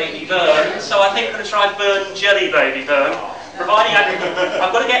Burn Baby Burn. So I think I'm going to try Burn Jelly Baby Burn, providing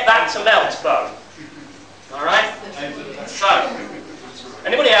I've got to get that to melt though. Alright? So,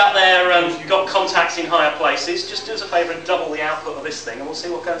 anybody out there got contacts in higher places, just do us a favour and double the output of this thing and we'll see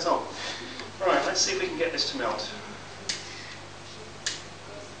what goes on. Right, let's see if we can get this to melt.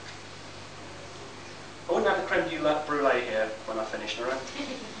 I wouldn't have the creme brulee here when I finished, alright?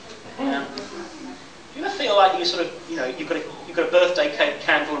 Do you ever feel like you sort of, you know, you've got a birthday cake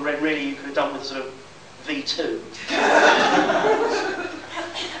candle and really you could have done with sort of V2?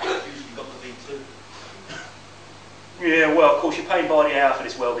 You've got the V2. Yeah, well. Of course, you're paying by the hour for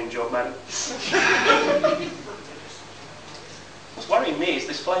this welding job, madam. What's worrying me is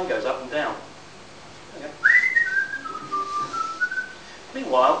this flame goes up and down. There you go.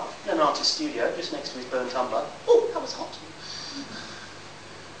 Meanwhile, in an artist's studio, just next to his burnt umber. Oh, that was hot.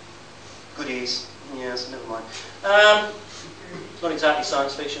 Goodies. Yes, never mind. Not exactly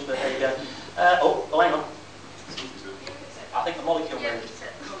science fiction, but there you go. Oh, hang on. I think the molecule moved.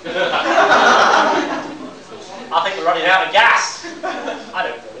 I think we're running out of gas. I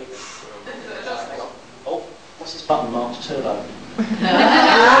don't believe it. Hang on. Oh, what's this button marked turbo?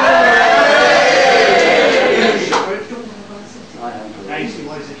 Ainsley,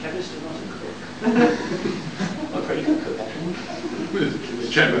 what is a chemist and not a cook? I'm a pretty good cook, actually.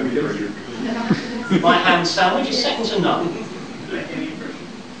 My ham sandwich is second to none.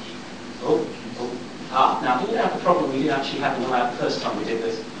 Now, did we have the problem we did actually have in the lab the first time we did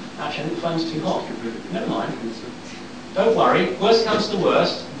this? Actually, I think the flame's too hot. Never mind. Don't worry, worst comes to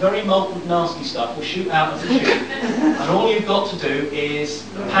worst, very molten, nasty stuff will shoot out of the tube. And all you've got to do is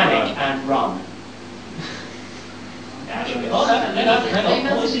panic and run. Actually, hang on.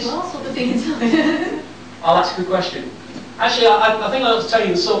 What is this? Oh, that's a good question. Actually, I think I ought to tell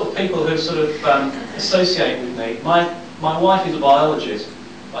you the sort of people who sort of associate with me. My wife is a biologist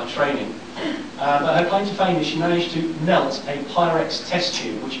by training, but her claim to fame is she managed to melt a Pyrex test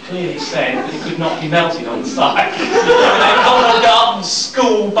tube, which clearly said that it could not be melted on the site. A Common Garden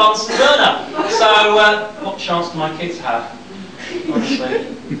School Bunsen burner. So, what chance do my kids have?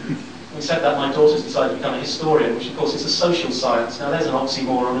 Honestly. Having said that, my daughter's decided to become a historian, which of course is a social science. Now there's an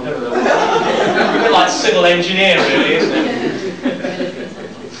oxymoron. A bit like civil engineer, really, isn't it?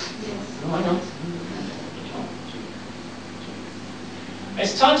 Oh, hang on.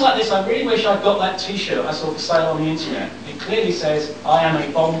 It's times like this I really wish I'd got that t-shirt I saw for sale on the internet. It clearly says, I am a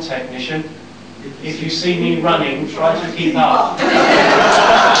bomb technician. If you see me running, try to keep up.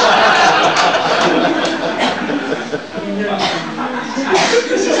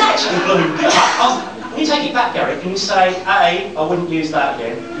 This is actually blue. Can you take it back, Gary? Can you say, A, I wouldn't use that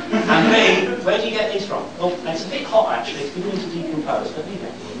again, and B, where do you get these from? Oh, it's a bit hot actually, it's beginning to decompose, but leave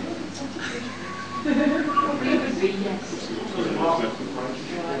it.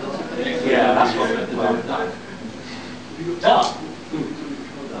 Yeah, that's what we're done. Done.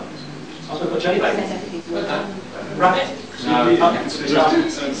 I've got jelly bacon. Rabbit? No. Okay.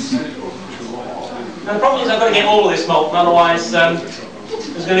 Now the problem is I've got to get all of this molten, otherwise there's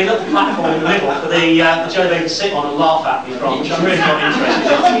going to be a little platform in the middle for the jelly bacon to sit on and laugh at me from, which I'm really not interested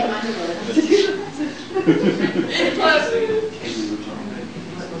in.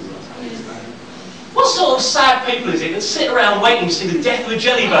 What sort of sad people is it that sit around waiting to see the death of a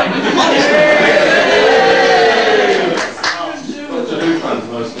jelly bacon?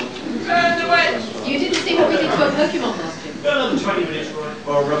 You didn't see what we did to a Pokemon costume. Got another 20 minutes, Roy.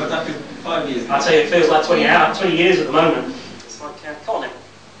 Or Armadacon 5 years. I tell you, it feels like 20 years at the moment. It's like, come on then.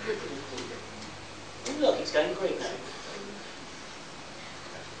 Look, it's going green now.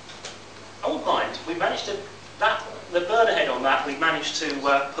 I wouldn't mind. We managed to, the burner head on that, we managed to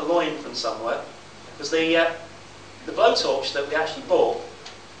purloin from somewhere. Because the blowtorch that we actually bought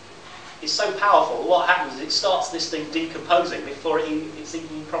is so powerful, what happens is it starts this thing decomposing before it's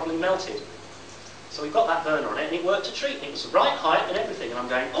even properly melted. So we've got that burner on it, and it worked a treat. It was the right height and everything, and I'm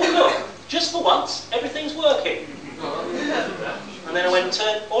going, oh look, just for once, everything's working. And then I went and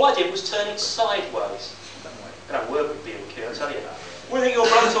turned, all I did was turn it sideways. It don't work with B&Q, I tell you. What do you think your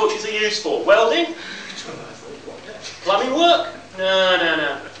blowtorches are used for? Welding? Plumbing work?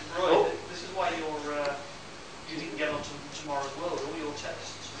 No. Roy, this is why you didn't get on to tomorrow's world. All your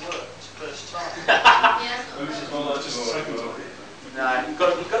tests worked first time. Yeah. No, you've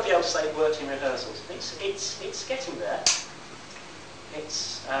got to be able to say it worked in rehearsals. It's getting there.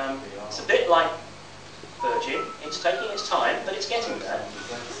 It's a bit like Virgin. It's taking its time, but it's getting there.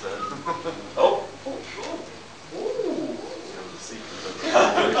 Oh. Ooh.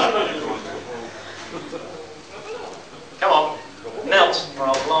 Come on, melt, or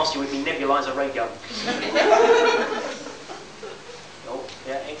I'll blast you with my nebulizer ray gun. Oh,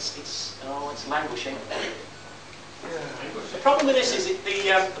 yeah, it's languishing. The problem with this is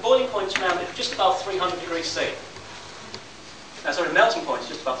the boiling point's around just above 300 degrees C. Sorry, the melting point is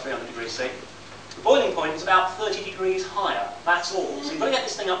just above 300 degrees C. The boiling point is about 30 degrees higher. That's all. So you've got to get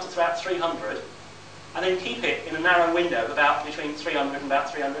this thing up to about 300, and then keep it in a narrow window of about between 300 and about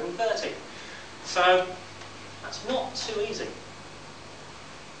 330. So that's not too easy.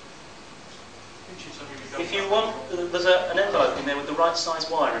 If you want, there's an envelope in there with the right size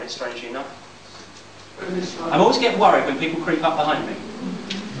wire in it, strangely enough. I always get worried when people creep up behind me,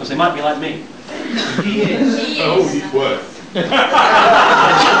 because they might be like me. He is. Oh, he's worse. We're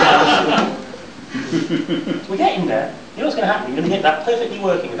getting there. You know what's going to happen? You're going to get that perfectly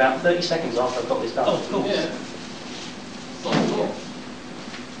working about 30 seconds after I've got this done. Oh, of course. Yeah.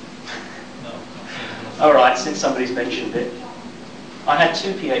 Alright, since somebody's mentioned it, I had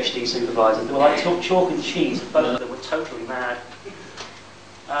 2 PhD supervisors. They were like chalk and cheese. Both of them were totally mad.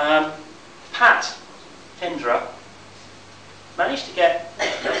 Pat Kendra managed to get,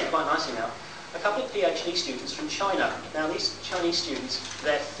 quite nicely now, a couple of PhD students from China. Now these Chinese students,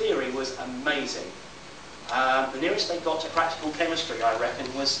 their theory was amazing. The nearest they got to practical chemistry, I reckon,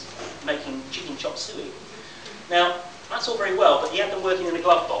 was making chicken chop suey. Now, that's all very well, but he had them working in a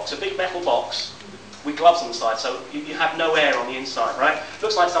glove box, a big metal box with gloves on the side, so you have no air on the inside, right?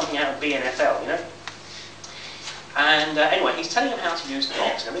 Looks like something out of BNFL, you know? And anyway, he's telling them how to use the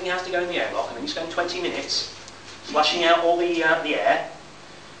box, and everything has to go in the airlock, and then you spend 20 minutes flushing out all the air,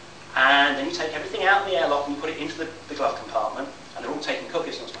 and then you take everything out of the airlock and you put it into the glove compartment, and they're all taking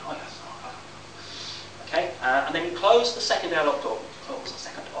cookies, and it's like, oh yes, okay, and then you close the second airlock door, close the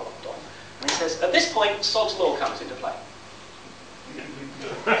second airlock door, and he says, at this point, Sod's law comes into play.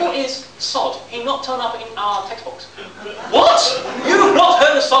 What is Sod? He not turn up in our textbooks. What? You've not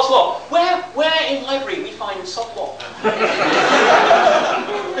heard of Sod's law? Where in library we find Sod's law?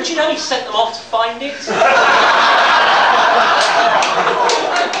 And you know he sent them off to find it?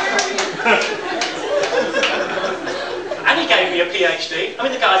 And he gave me a PhD. I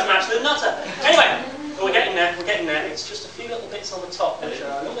mean, the guy's an absolute nutter. Anyway, we're getting there, we're getting there. It's just a few little bits on the top, which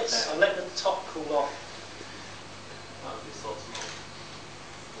are a little bit, I'll let the top cool off.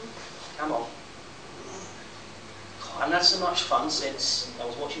 Come on. God, I haven't had so much fun since I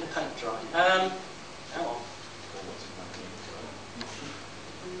was watching the paint dry. Hang on.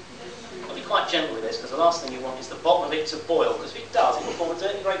 I'll be quite gentle with this, because the last thing you want is the bottom of it to boil, because if it does, it will form a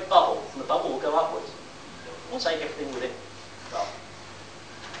dirty great bubble, and the bubble will go upwards. We'll take everything with it. Well,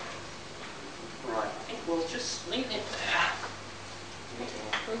 right, I think we'll just leave it there.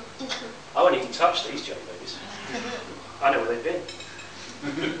 I won't even touch these jelly babies. I know where they've been. You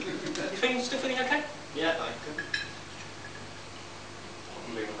still feeling okay? Yeah, I can.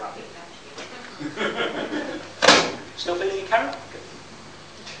 I'm being a rabbit. Still feeling your carrot?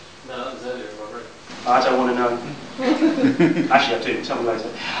 No, that was earlier, Robert. I don't want to know. Actually, I do. Tell me later.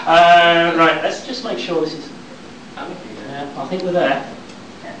 Right, let's just make sure this is... I think we're there.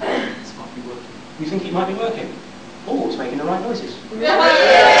 This might be working. You think it might be working? Oh, it's making the right noises.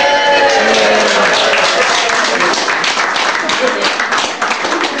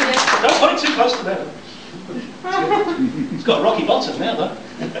 Don't put it too close to them. It's got a rocky bottom now, though.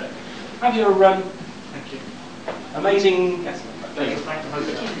 Have your Thank you. amazing... You thank the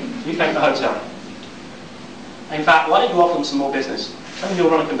hotel. You thank the hotel. In fact, why don't you offer them some more business? Tell them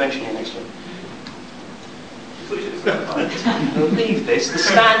you'll run a convention here next year. Leave this. The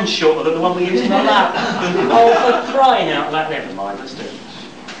stand's shorter than the one we used in our lab. Oh, for crying out loud. Never mind, let's do it.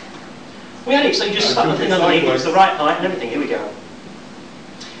 We had it, so you just stuck the thing underneath, it was the right height and everything. Here we go.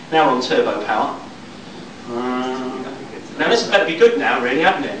 Now we're on turbo power. Now this better be good now, really,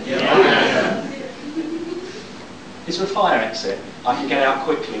 hasn't it? Yeah. Is there a fire exit? I can get out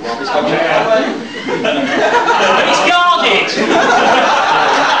quickly while this goes out. It's guarded!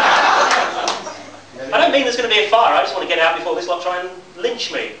 I don't mean there's going to be a fire, I just want to get out before this lot try and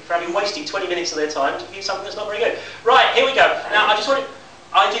lynch me for having wasted 20 minutes of their time to view something that's not very good. Right, here we go. Now,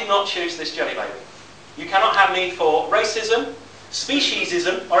 I did not choose this jelly baby. You cannot have me for racism,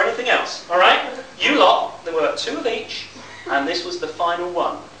 speciesism, or anything else, alright? You lot, there were 2 of each, and this was the final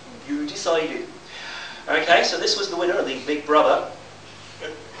one. You decided. Okay, so this was the winner of the Big Brother.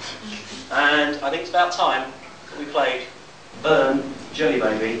 And I think it's about time that we played Burn, Jelly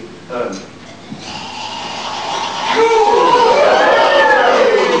Baby, Burn.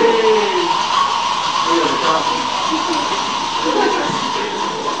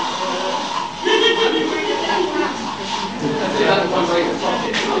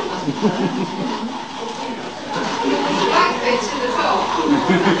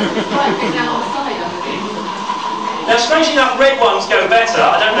 Now, strange enough, red ones go better.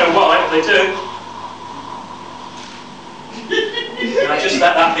 I don't know why, but they do. Now, just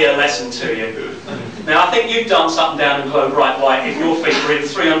let that be a lesson to you. Now, I think you've danced up and down and glowed bright white if your feet were in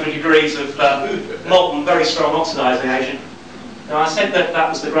 300 degrees of molten, very strong oxidising agent. Now, I said that that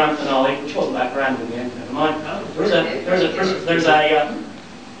was the grand finale, which wasn't that grand in the end. Never mind. There's a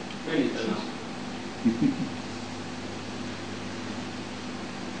Really good.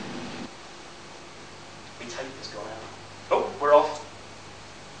 The tape has gone out. Oh, we're off.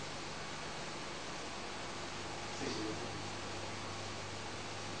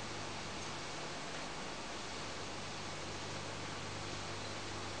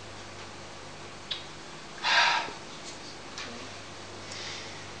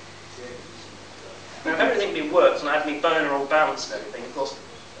 everything had been worked and I had my burner all balanced and everything, of course,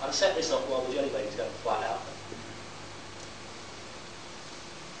 I'd set this up while the jelly baby's going flat out.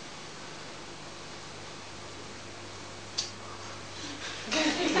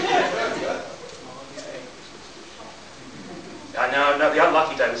 I know, no, the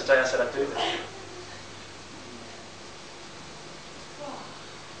unlucky day was the day I said I'd do this.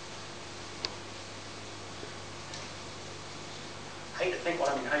 I hate to think what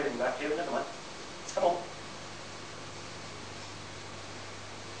I'm inhaling back here, never mind. Come on.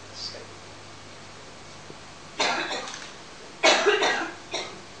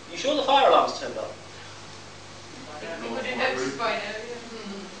 You sure the fire alarm's turned on? You would have noticed by now,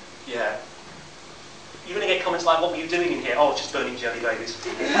 yeah. Yeah. You're going to get comments like, what were you doing in here? Oh, just burning jelly babies.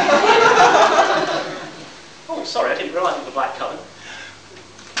 Oh, sorry, I didn't realise it was a black colour.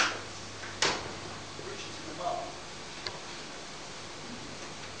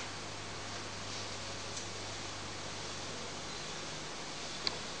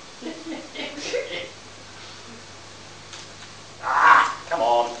 Ah, come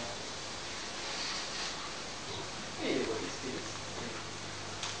on.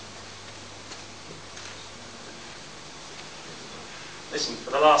 Listen, for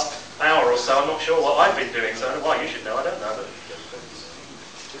the last hour or so, I'm not sure what I've been doing, so I don't know why you should know, I don't know. But...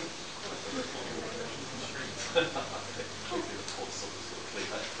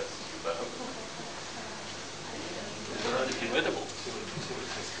 Incredible.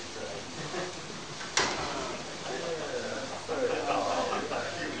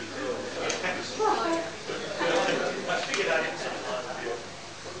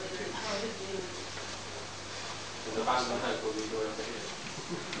 The band and hope will be going over here.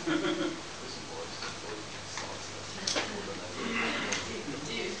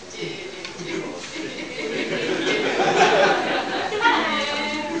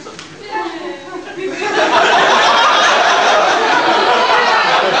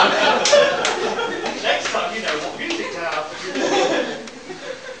 Next time you know what music to have.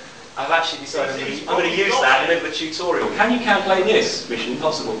 I've actually decided I'm going to use that in the middle of a tutorial. Can you calculate this? Mission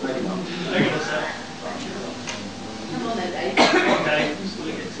impossible, maybe not. Hang on a sec. Come on then, Dave. Okay, we'll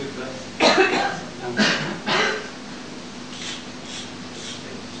get to it first.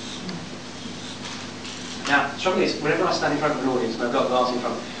 Now, the trouble is, whenever I stand in front of an audience and I've got a glass in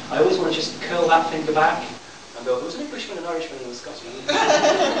front, I always want to just curl that finger back and go, there was an Englishman, an Irishman, and a Scotsman.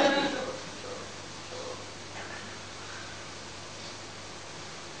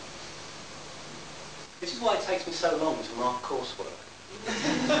 This is why it takes me so long to mark coursework.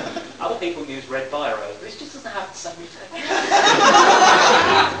 Other people use red biros, but this just doesn't have the same effect.